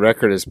officially on the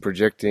record is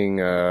projecting,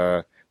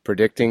 both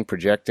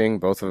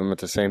of them at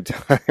the same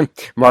time.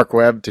 Mark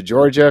Webb to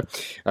Georgia.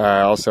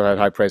 Also had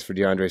high praise for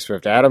DeAndre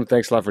Swift. Adam,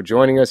 thanks a lot for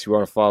joining us. You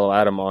want to follow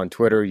Adam on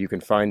Twitter, you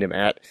can find him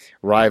at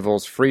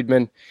Rivals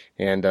Friedman.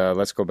 And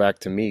let's go back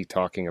to me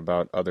talking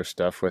about other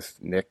stuff with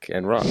Nick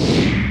and Rob.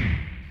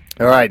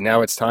 All right,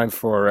 now it's time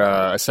for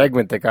a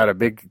segment that got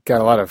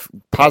a lot of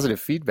positive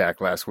feedback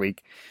last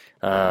week.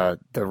 The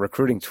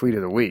recruiting tweet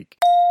of the week.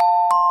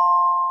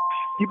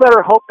 You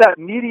better hope that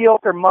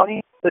mediocre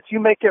money that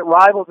you make at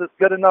Rivals is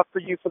good enough for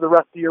you for the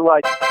rest of your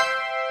life.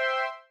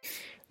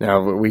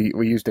 Now,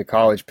 we used a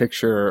college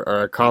picture,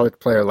 or a college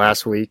player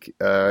last week,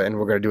 and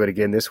we're going to do it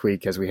again this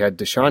week, as we had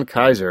DeShone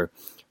Kizer,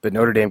 the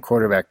Notre Dame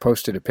quarterback,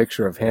 posted a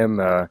picture of him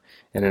and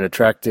an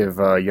attractive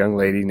young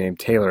lady named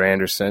Taylor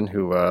Anderson,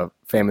 who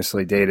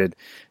famously dated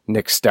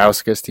Nick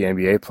Stauskas, the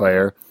NBA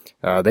player.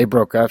 They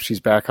broke up.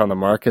 She's back on the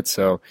market,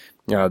 so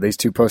these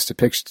two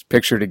posted a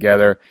picture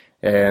together,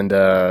 and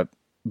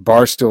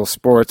Barstool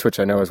Sports, which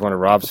I know is one of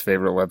Rob's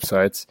favorite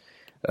websites,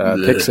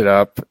 picks it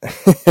up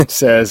and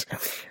says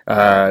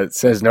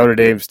Notre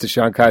Dame's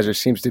DeShone Kizer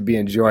seems to be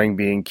enjoying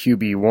being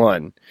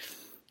QB1,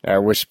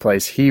 which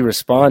place he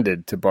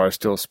responded to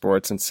Barstool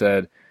Sports and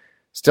said,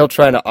 "Still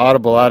trying to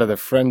audible out of the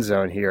friend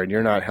zone here, and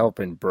you're not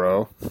helping,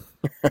 bro."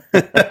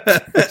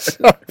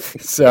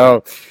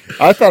 so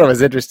I thought it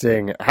was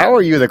interesting. How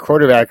are you the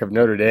quarterback of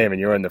Notre Dame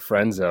and you're in the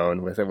friend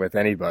zone with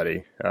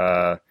anybody?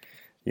 That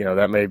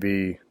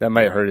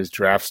might hurt his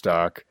draft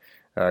stock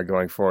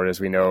going forward. As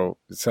we know,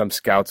 some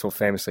scouts will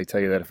famously tell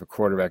you that if a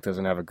quarterback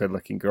doesn't have a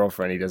good-looking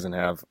girlfriend, he doesn't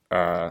have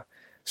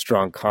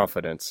strong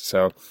confidence.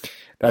 So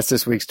that's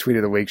this week's tweet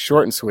of the week.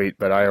 Short and sweet,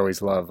 but I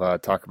always love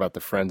talk about the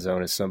friend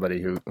zone as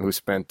somebody who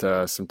spent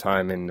some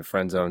time in the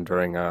friend zone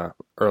during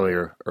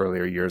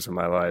earlier years of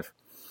my life.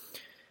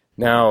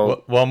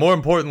 Now, well, more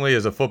importantly,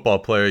 as a football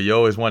player, you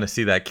always want to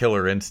see that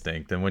killer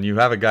instinct. And when you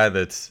have a guy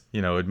that's,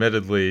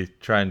 admittedly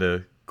trying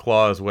to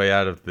claw his way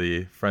out of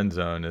the friend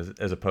zone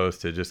as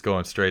opposed to just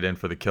going straight in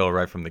for the kill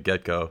right from the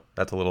get-go,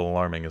 that's a little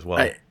alarming as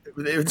well.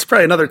 It's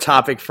probably another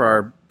topic for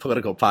our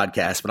political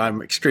podcast, but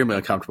I'm extremely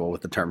uncomfortable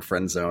with the term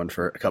friend zone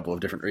for a couple of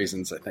different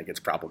reasons. I think it's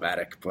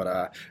problematic,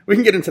 but we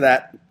can get into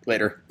that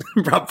later.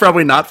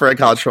 Probably not for a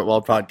college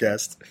football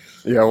podcast.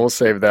 Yeah, we'll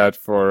save that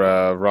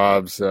for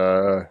Rob's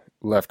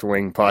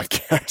left-wing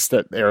podcast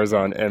that airs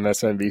on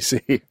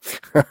MSNBC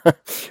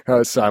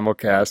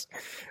simulcast.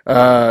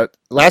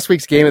 Last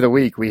week's game of the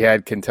week, we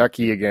had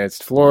Kentucky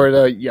against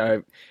Florida. Yeah,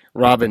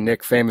 Rob and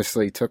Nick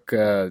famously took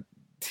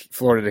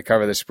Florida to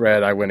cover the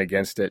spread. I went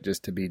against it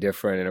just to be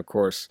different. And, of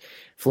course,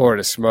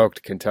 Florida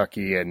smoked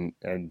Kentucky, and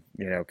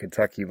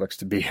Kentucky looks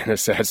to be in a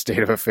sad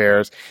state of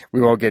affairs.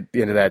 We won't get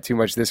into that too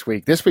much this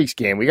week. This week's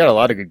game, we got a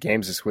lot of good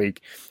games this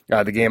week.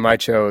 The game I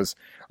chose,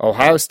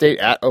 Ohio State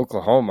at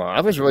Oklahoma.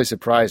 I was really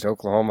surprised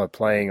Oklahoma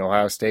playing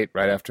Ohio State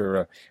right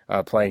after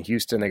playing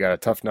Houston. They got a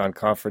tough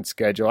non-conference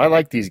schedule. I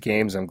like these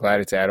games. I'm glad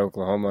it's at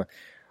Oklahoma.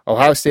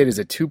 Ohio State is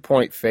a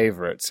 2-point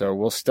favorite. So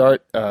we'll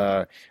start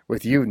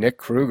with you, Nick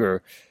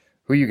Kruger.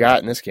 Who you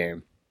got in this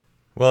game?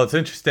 Well, it's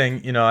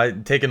interesting.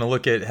 I'd taken a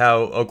look at how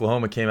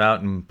Oklahoma came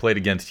out and played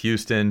against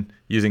Houston,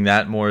 using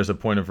that more as a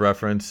point of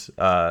reference.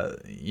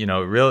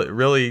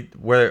 Really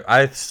where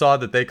I saw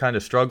that they kind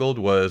of struggled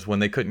was when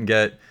they couldn't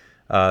get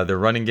their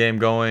running game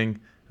going,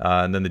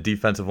 and then the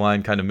defensive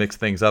line kind of mixed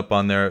things up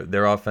on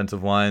their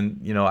offensive line.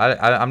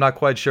 I'm not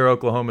quite sure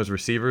Oklahoma's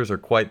receivers are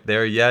quite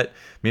there yet.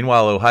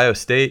 Meanwhile, Ohio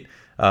State,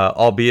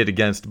 albeit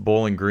against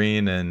Bowling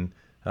Green and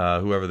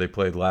whoever they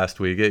played last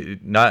week,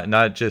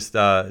 not just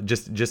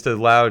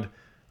allowed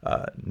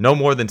no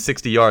more than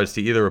 60 yards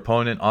to either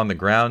opponent on the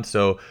ground.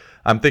 So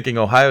I'm thinking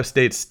Ohio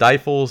State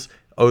stifles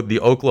the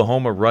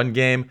Oklahoma run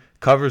game,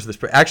 covers the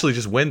spread, actually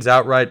just wins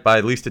outright by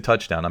at least a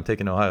touchdown. I'm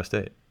taking Ohio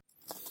State.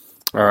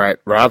 All right,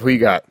 Rob, who you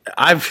got?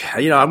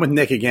 I'm with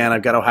Nick again.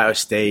 I've got Ohio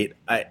State.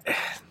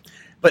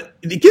 But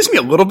it gives me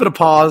a little bit of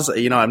pause.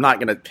 I'm not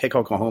going to pick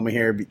Oklahoma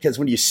here because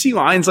when you see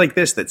lines like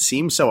this that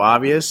seem so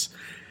obvious,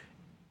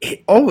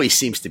 it always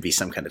seems to be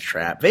some kind of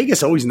trap.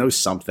 Vegas always knows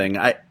something.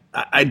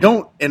 I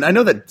don't, and I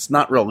know that it's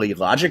not really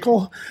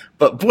logical,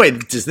 but boy,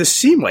 does this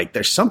seem like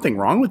there's something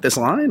wrong with this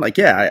line? Like,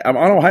 yeah, I'm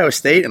on Ohio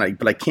State,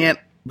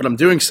 but I'm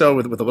doing so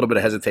with a little bit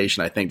of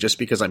hesitation, I think, just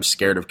because I'm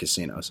scared of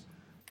casinos.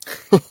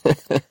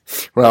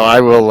 Well, I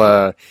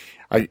will,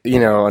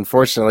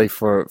 unfortunately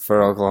for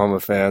Oklahoma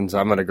fans,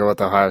 I'm going to go with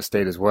Ohio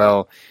State as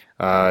well.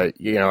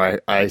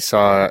 I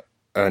saw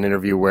an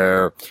interview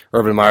where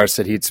Urban Meyer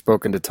said he'd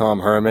spoken to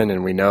Tom Herman,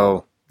 and we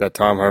know that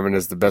Tom Herman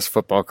is the best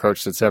football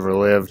coach that's ever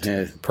lived,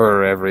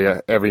 per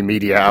every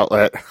media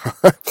outlet.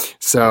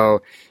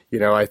 So,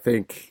 I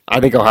think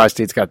Ohio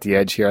State's got the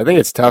edge here. I think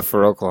it's tough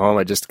for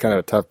Oklahoma, just kind of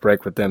a tough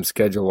break with them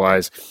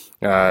schedule-wise.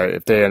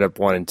 If they end up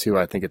 1-2,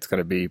 I think it's going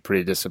to be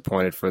pretty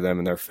disappointed for them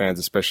and their fans,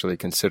 especially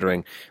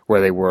considering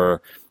where they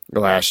were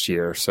last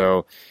year.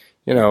 So,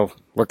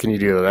 what can you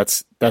do?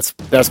 That's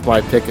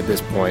my pick at this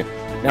point.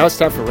 Now it's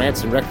time for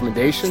rants and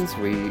recommendations.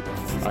 We,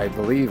 I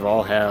believe,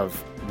 all have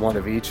one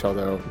of each,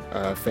 although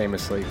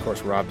famously, of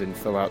course, Rob didn't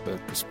fill out the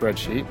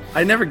spreadsheet.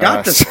 I never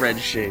got the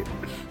spreadsheet.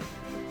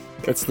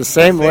 It's the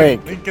same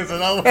link. Link as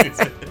it always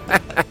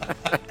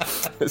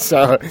is.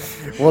 So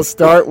we'll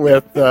start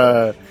with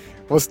down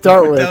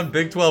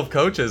Big 12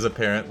 coaches,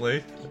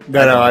 apparently.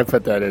 No, I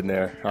put that in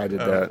there. I did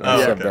that.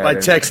 I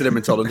texted him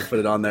and told him to put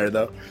it on there,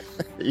 though.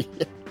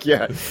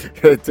 Yeah.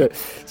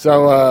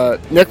 So,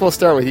 Nick, we'll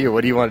start with you.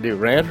 What do you want to do?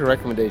 Rant or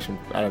recommendation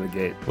out of the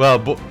gate? Well,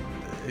 boy,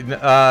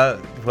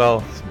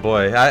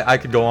 I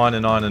could go on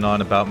and on and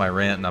on about my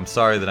rant, and I'm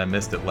sorry that I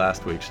missed it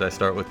last week. Should I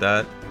start with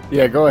that?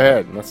 Yeah, go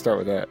ahead. Let's start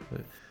with that.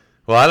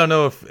 Well, I don't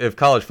know if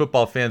college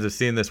football fans have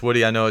seen this.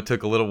 Woody, I know it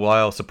took a little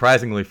while,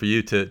 surprisingly, for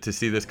you to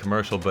see this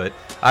commercial, but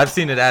I've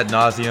seen it ad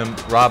nauseum.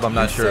 Rob, I'm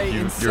not sure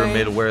if you're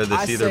made aware of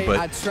this either,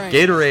 but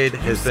Gatorade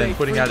has been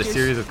putting out a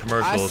series of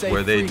commercials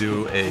where they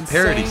do a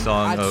parody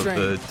song of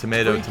the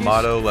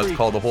Tomato, Let's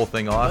Call the Whole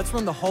Thing Off. Let's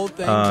run the whole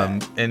thing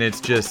back. And it's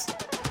just...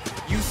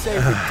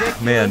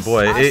 man,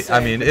 boy,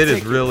 it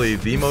is really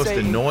the most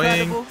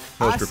annoying,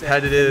 most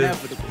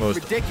repetitive,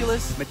 most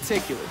ridiculous,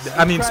 meticulous.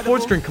 I mean,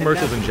 sports drink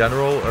commercials in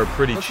general are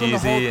pretty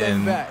cheesy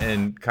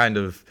and kind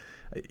of,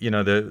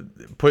 they're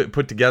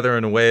put together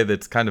in a way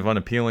that's kind of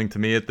unappealing to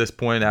me at this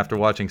point after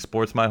watching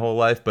sports my whole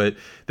life. But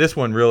this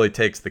one really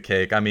takes the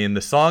cake. I mean,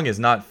 the song is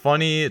not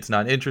funny. It's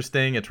not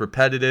interesting. It's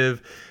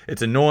repetitive.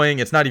 It's annoying.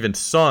 It's not even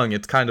sung.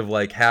 It's kind of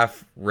like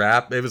half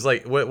rap. It was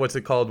like, what's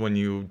it called when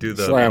you do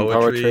the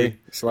poetry?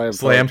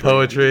 Slam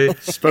poetry.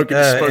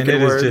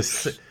 Spoken word.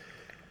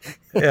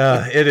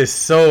 It is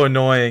so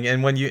annoying.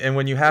 And when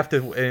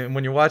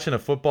you're watching a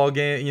football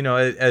game,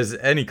 as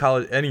any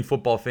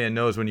football fan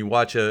knows, when you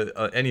watch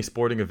any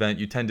sporting event,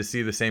 you tend to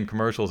see the same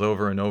commercials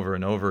over and over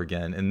and over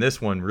again. And this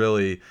one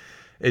really,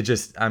 it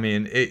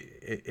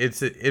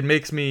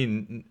makes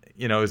me,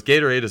 as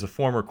Gatorade is a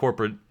former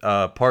corporate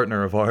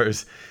partner of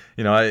ours,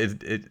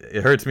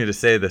 it hurts me to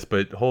say this,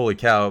 but holy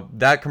cow,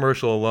 that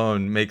commercial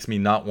alone makes me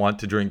not want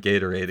to drink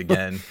Gatorade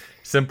again.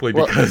 Simply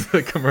because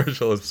the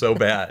commercial is so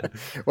bad.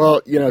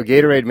 Well,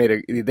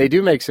 Gatorade they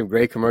do make some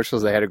great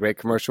commercials. They had a great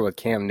commercial with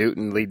Cam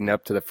Newton leading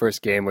up to the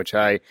first game, which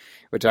I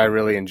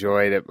really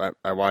enjoyed.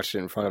 I watched it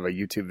in front of a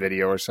YouTube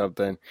video or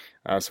something,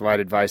 so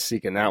I'd advise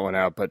seeking that one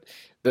out. But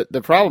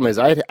the problem is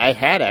I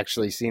had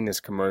actually seen this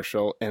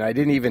commercial, and I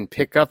didn't even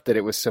pick up that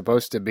it was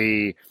supposed to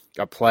be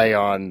a play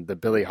on the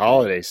Billie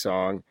Holiday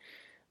song.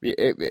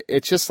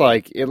 It's just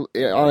like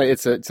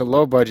it's a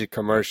low budget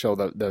commercial.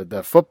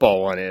 The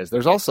football one is.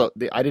 There's also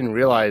I didn't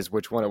realize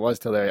which one it was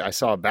till I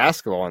saw a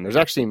basketball one. There's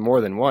actually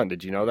more than one.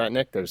 Did you know that,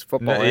 Nick? There's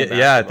football. And basketball.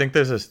 Yeah, I think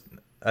there's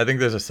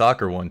a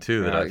soccer one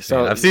too that I've seen.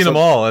 I've seen them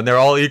all, and they're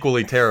all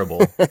equally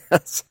terrible.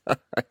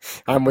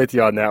 I'm with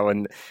you on that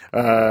one.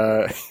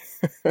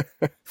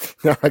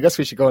 No, I guess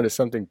we should go into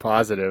something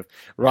positive.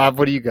 Rob,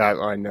 what do you got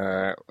on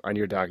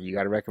your docket? You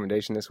got a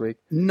recommendation this week?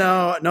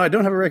 No, I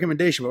don't have a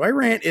recommendation. But my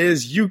rant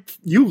is you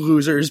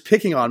losers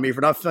picking on me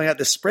for not filling out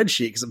this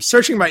spreadsheet because I'm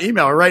searching my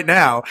email right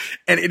now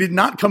and it did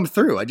not come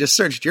through. I just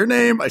searched your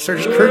name. I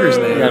searched Kruger's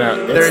name.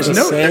 There is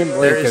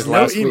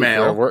no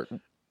email.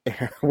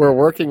 We're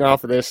working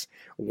off of this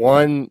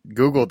one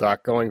Google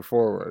Doc going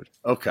forward.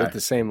 Okay, with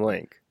the same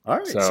link. All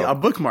right, so I'll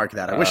bookmark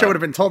that. I wish I would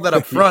have been told that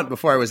up front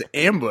before I was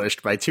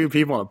ambushed by two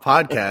people on a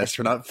podcast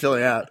for not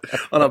filling out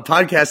on a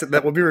podcast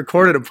that will be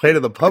recorded and played to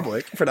the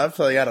public for not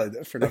filling out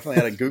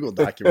a Google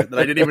document that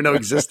I didn't even know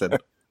existed.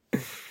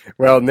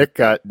 Well, Nick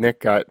got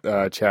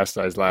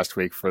chastised last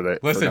week for the.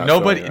 Listen,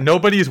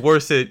 nobody's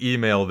worse at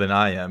email than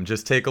I am.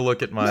 Just take a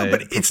look at my. No,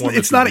 but it's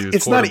not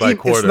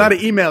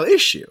an email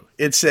issue.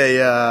 It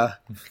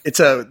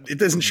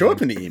doesn't show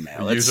up in the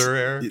email. User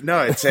error.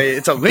 No, it's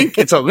a link.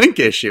 It's a link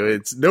issue.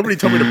 Nobody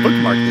told me to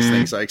bookmark this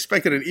thing, so I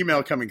expected an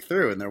email coming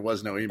through, and there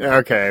was no email.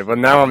 Okay, well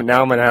now I'm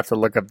gonna have to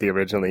look up the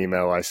original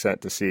email I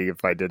sent to see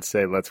if I did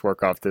say let's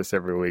work off this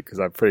every week because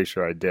I'm pretty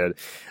sure I did.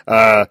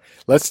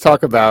 Let's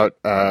talk about.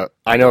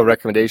 I know a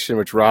recommendation,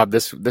 which Rob,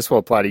 this will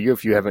apply to you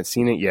if you haven't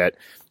seen it yet.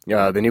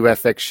 the new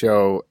FX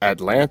show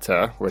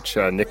Atlanta, which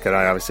Nick and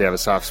I obviously have a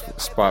soft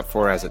spot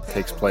for, as it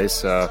takes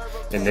place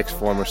in Nick's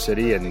former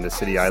city and the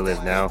city I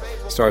live now.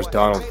 Stars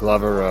Donald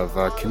Glover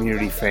of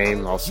Community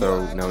fame,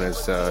 also known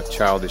as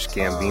Childish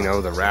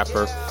Gambino, the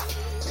rapper.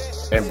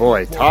 And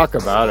boy, talk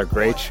about a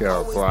great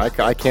show. Boy,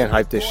 I can't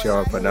hype this show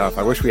up enough.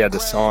 I wish we had the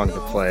song to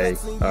play,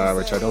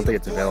 which I don't think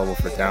it's available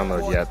for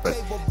download yet, but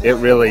it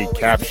really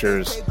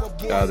captures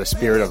the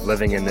spirit of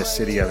living in this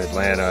city of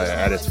Atlanta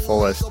at its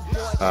fullest.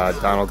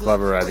 Donald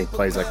Glover, I think,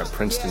 plays like a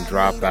Princeton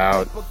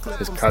dropout.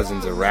 His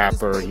cousin's a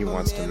rapper. He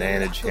wants to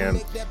manage him.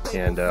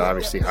 And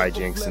obviously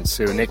hijinks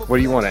ensue. Nick, what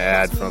do you want to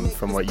add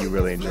from what you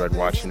really enjoyed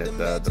watching it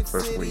the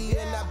first week?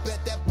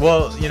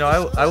 Well,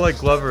 I like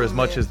Glover as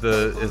much as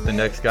the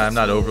next guy. I'm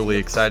not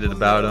overly excited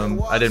about him.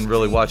 I didn't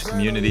really watch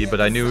Community, but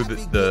I knew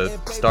the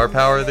star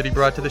power that he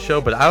brought to the show.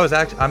 But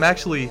I'm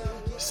actually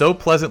so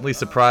pleasantly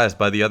surprised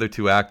by the other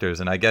two actors,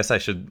 and I guess I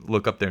should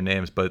look up their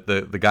names, but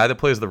the guy that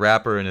plays the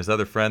rapper and his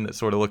other friend that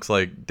sort of looks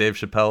like Dave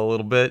Chappelle a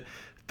little bit,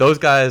 those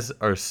guys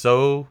are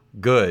so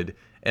good.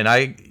 And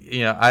I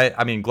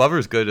mean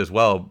Glover's good as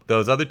well.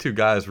 Those other two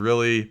guys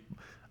really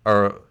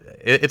are.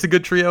 It's a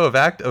good trio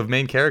of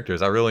main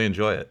characters. I really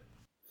enjoy it.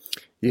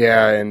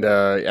 Yeah, and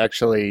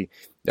actually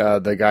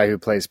the guy who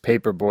plays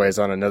Paperboy is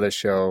on another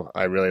show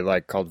I really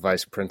like called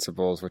Vice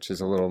Principals, which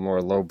is a little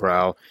more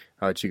lowbrow,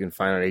 which you can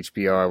find on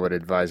HBO. I would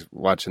advise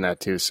watching that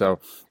too. So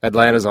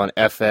Atlanta's on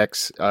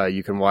FX.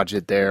 You can watch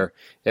it there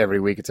every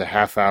week. It's a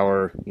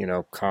half-hour,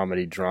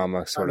 comedy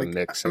drama sort of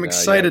mix. I'm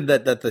excited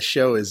that the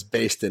show is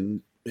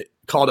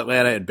called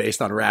Atlanta and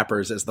based on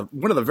rappers. As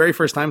one of the very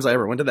first times I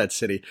ever went to that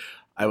city,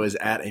 I was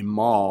at a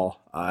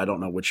mall. I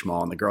don't know which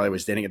mall. And the girl I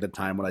was dating at the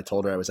time, when I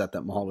told her I was at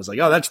that mall, was like,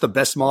 "Oh, that's the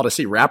best mall to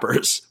see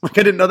rappers." Like,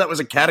 I didn't know that was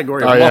a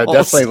category of malls. Yeah,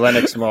 definitely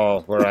Lenox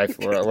Mall, where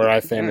I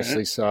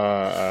famously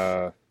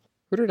saw,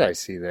 who did I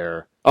see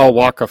there? Oh,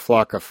 Waka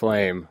Flocka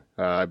Flame,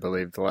 I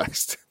believe the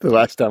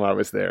last time I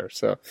was there.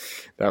 So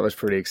that was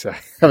pretty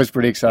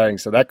exciting.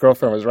 So that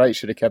girlfriend was right. You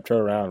should have kept her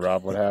around,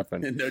 Rob. What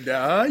happened?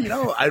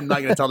 I'm not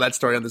going to tell that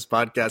story on this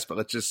podcast, but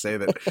let's just say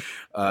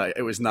that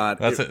it was not.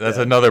 That's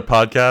another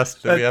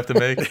podcast that we have to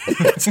make.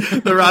 It's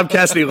the Rob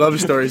Cassidy Love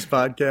Stories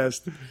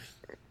podcast.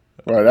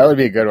 Well, that would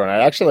be a good one.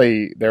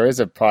 There is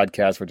a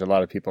podcast which a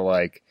lot of people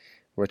like,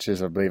 which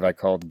is, I believe,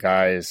 called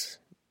Guys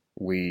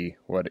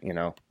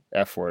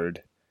F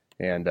Word.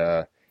 And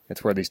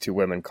it's where these two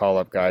women call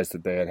up guys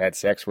that they had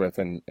sex with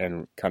and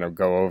kind of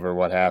go over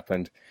what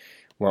happened,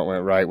 what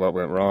went right, what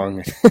went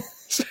wrong.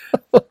 So,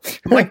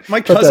 my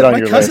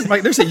cousin,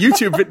 there's a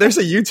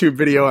YouTube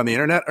video on the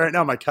internet right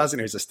now. My cousin,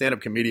 who's a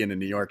stand-up comedian in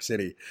New York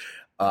City,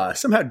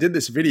 somehow did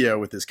this video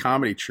with his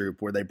comedy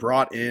troupe where they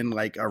brought in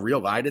like a real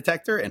lie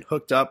detector and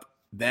hooked up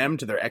them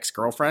to their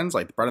ex-girlfriends,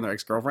 like brought in their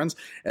ex-girlfriends,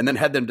 and then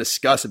had them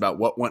discuss about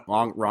what went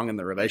wrong in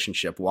the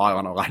relationship while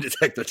on a lie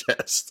detector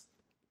test.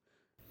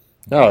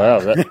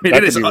 Oh,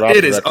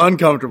 it is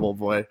uncomfortable,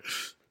 boy.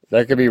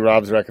 That could be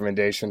Rob's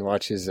recommendation.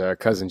 Watch his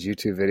cousin's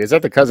YouTube video. Is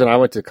that the cousin I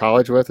went to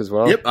college with as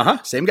well?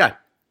 Yep, same guy.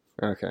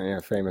 Okay, yeah,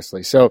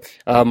 famously. So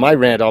my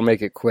rant, I'll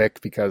make it quick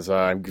because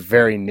I'm a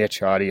very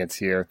niche audience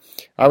here.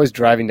 I was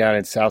driving down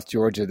in South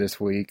Georgia this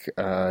week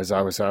as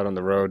I was out on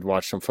the road,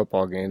 watched some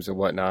football games and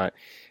whatnot.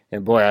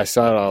 And boy, I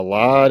saw a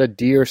lot of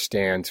deer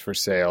stands for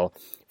sale.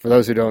 For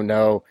those who don't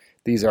know,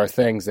 these are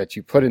things that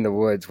you put in the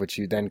woods, which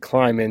you then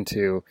climb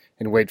into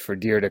and wait for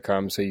deer to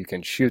come so you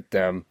can shoot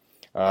them.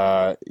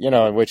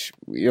 In which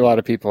a lot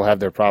of people have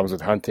their problems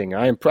with hunting.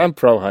 I'm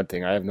pro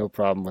hunting. I have no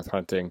problem with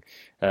hunting,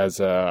 as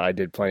I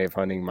did plenty of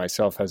hunting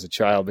myself as a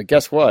child. But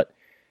guess what?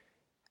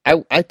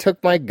 I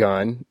took my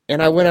gun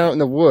and I went out in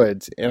the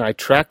woods and I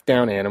tracked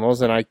down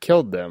animals and I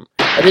killed them.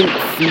 I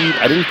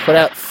didn't put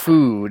out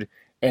food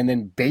and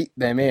then bait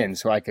them in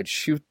so I could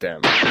shoot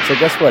them. So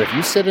guess what? If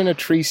you sit in a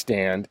tree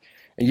stand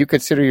and you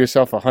consider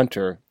yourself a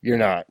hunter, you're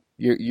not.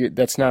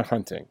 That's not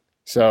hunting.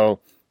 So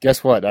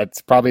guess what? That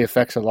probably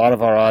affects a lot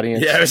of our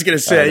audience. Yeah, I was going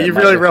to say, you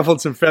really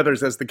ruffled some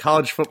feathers as the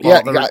college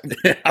football.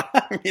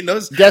 I mean,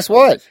 those. Guess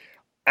what?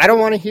 I don't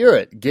want to hear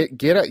it.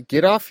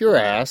 Get off your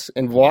ass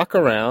and walk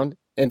around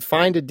and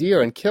find a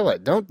deer and kill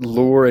it. Don't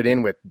lure it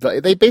in with.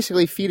 They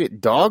basically feed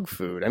it dog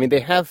food. I mean,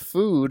 they have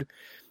food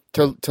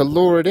to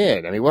lure it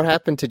in. I mean, what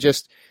happened to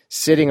just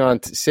sitting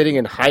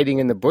and hiding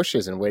in the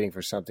bushes and waiting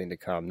for something to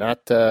come?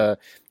 Not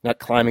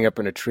climbing up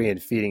in a tree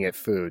and feeding it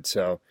food.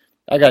 So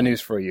I got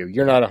news for you.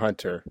 You're not a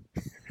hunter.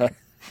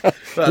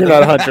 You're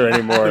not a hunter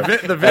anymore.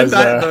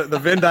 The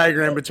Venn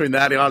diagram between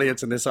that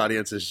audience and this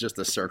audience is just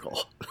a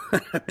circle.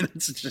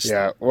 It's just...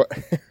 Yeah.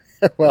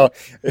 Well,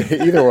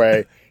 either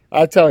way,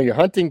 I'll tell you,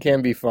 hunting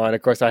can be fun.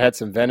 Of course, I had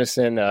some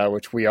venison,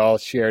 which we all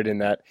shared in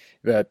that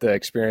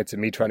experience of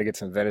me trying to get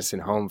some venison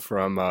home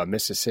from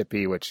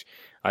Mississippi, which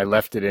I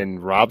left it in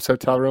Rob's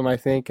hotel room, I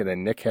think, and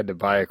then Nick had to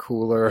buy a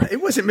cooler. It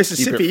wasn't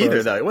Mississippi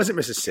either, though. It wasn't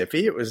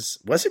Mississippi. Was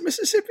it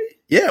Mississippi?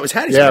 Yeah, it was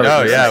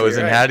Hattiesburg. It was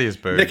in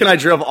Hattiesburg. Nick and I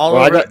drove all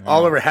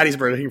over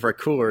Hattiesburg looking for a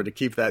cooler to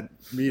keep that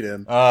meat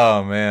in.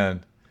 Oh,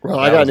 man. Well,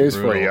 I got news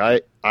for you.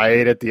 I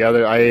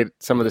ate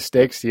some of the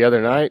steaks the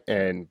other night,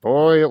 and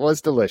boy, it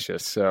was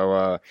delicious.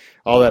 So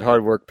all that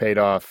hard work paid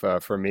off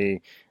for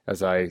me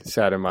as I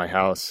sat in my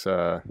house,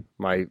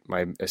 my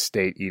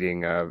estate,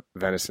 eating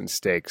venison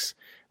steaks,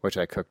 which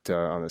I cooked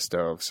on the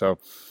stove. So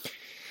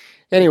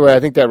anyway, I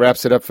think that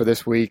wraps it up for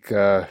this week.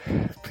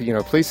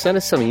 Please send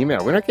us some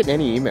email. We're not getting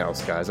any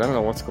emails, guys. I don't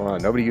know what's going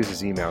on. Nobody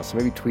uses email, so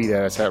maybe tweet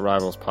at us at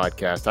Rivals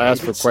Podcast. I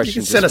asked for questions.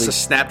 You can send us a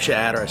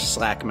Snapchat or a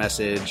Slack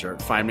message, or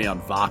find me on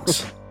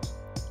Vox.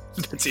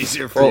 It's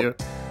easier for you.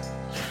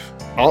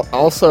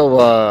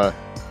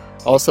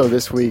 Also,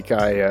 this week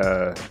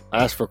I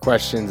asked for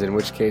questions, in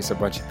which case a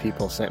bunch of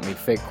people sent me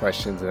fake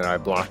questions, and I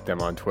blocked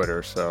them on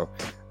Twitter. So,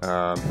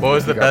 what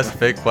was the best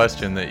fake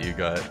question that you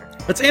got?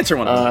 Let's answer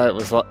one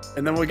of them.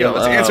 And then we'll go.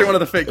 Let's answer one of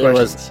the fake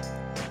questions.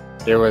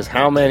 It was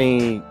how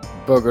many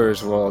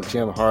boogers will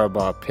Jim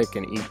Harbaugh pick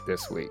and eat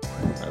this week?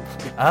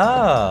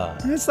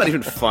 It's not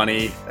even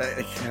funny.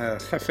 I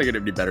figured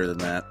it'd be better than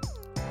that.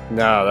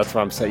 No, that's what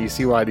I'm saying. You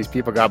see why these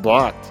people got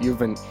blocked. You've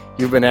been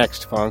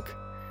X'd, Funk.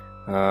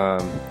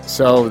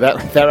 So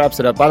that wraps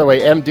it up. By the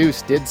way, M.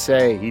 Deuce did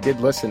say he did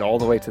listen all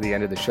the way to the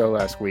end of the show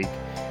last week,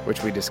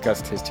 which we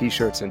discussed his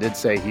T-shirts, and did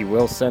say he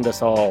will send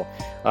us all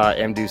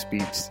M. Deuce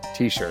Beats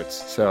T-shirts.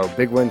 So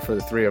big win for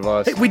the three of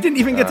us. Hey, we didn't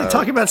even get to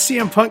talk about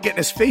CM Punk getting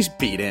his face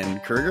beat in,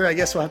 Kruger. I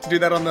guess we'll have to do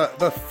that on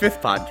the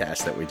fifth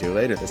podcast that we do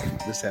later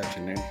this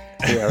afternoon.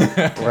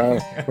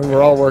 Yeah, when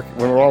we're all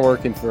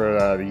working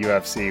for the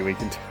UFC, we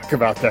can talk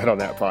about that on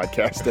that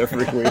podcast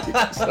every week.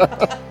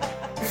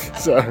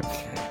 So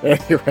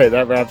anyway,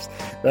 that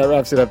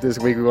wraps it up this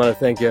week. We want to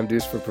thank M.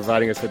 Deuce for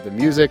providing us with the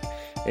music.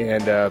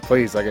 And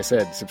please, like I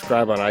said,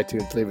 subscribe on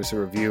iTunes, leave us a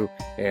review,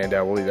 and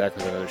we'll be back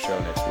with another show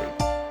next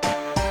week.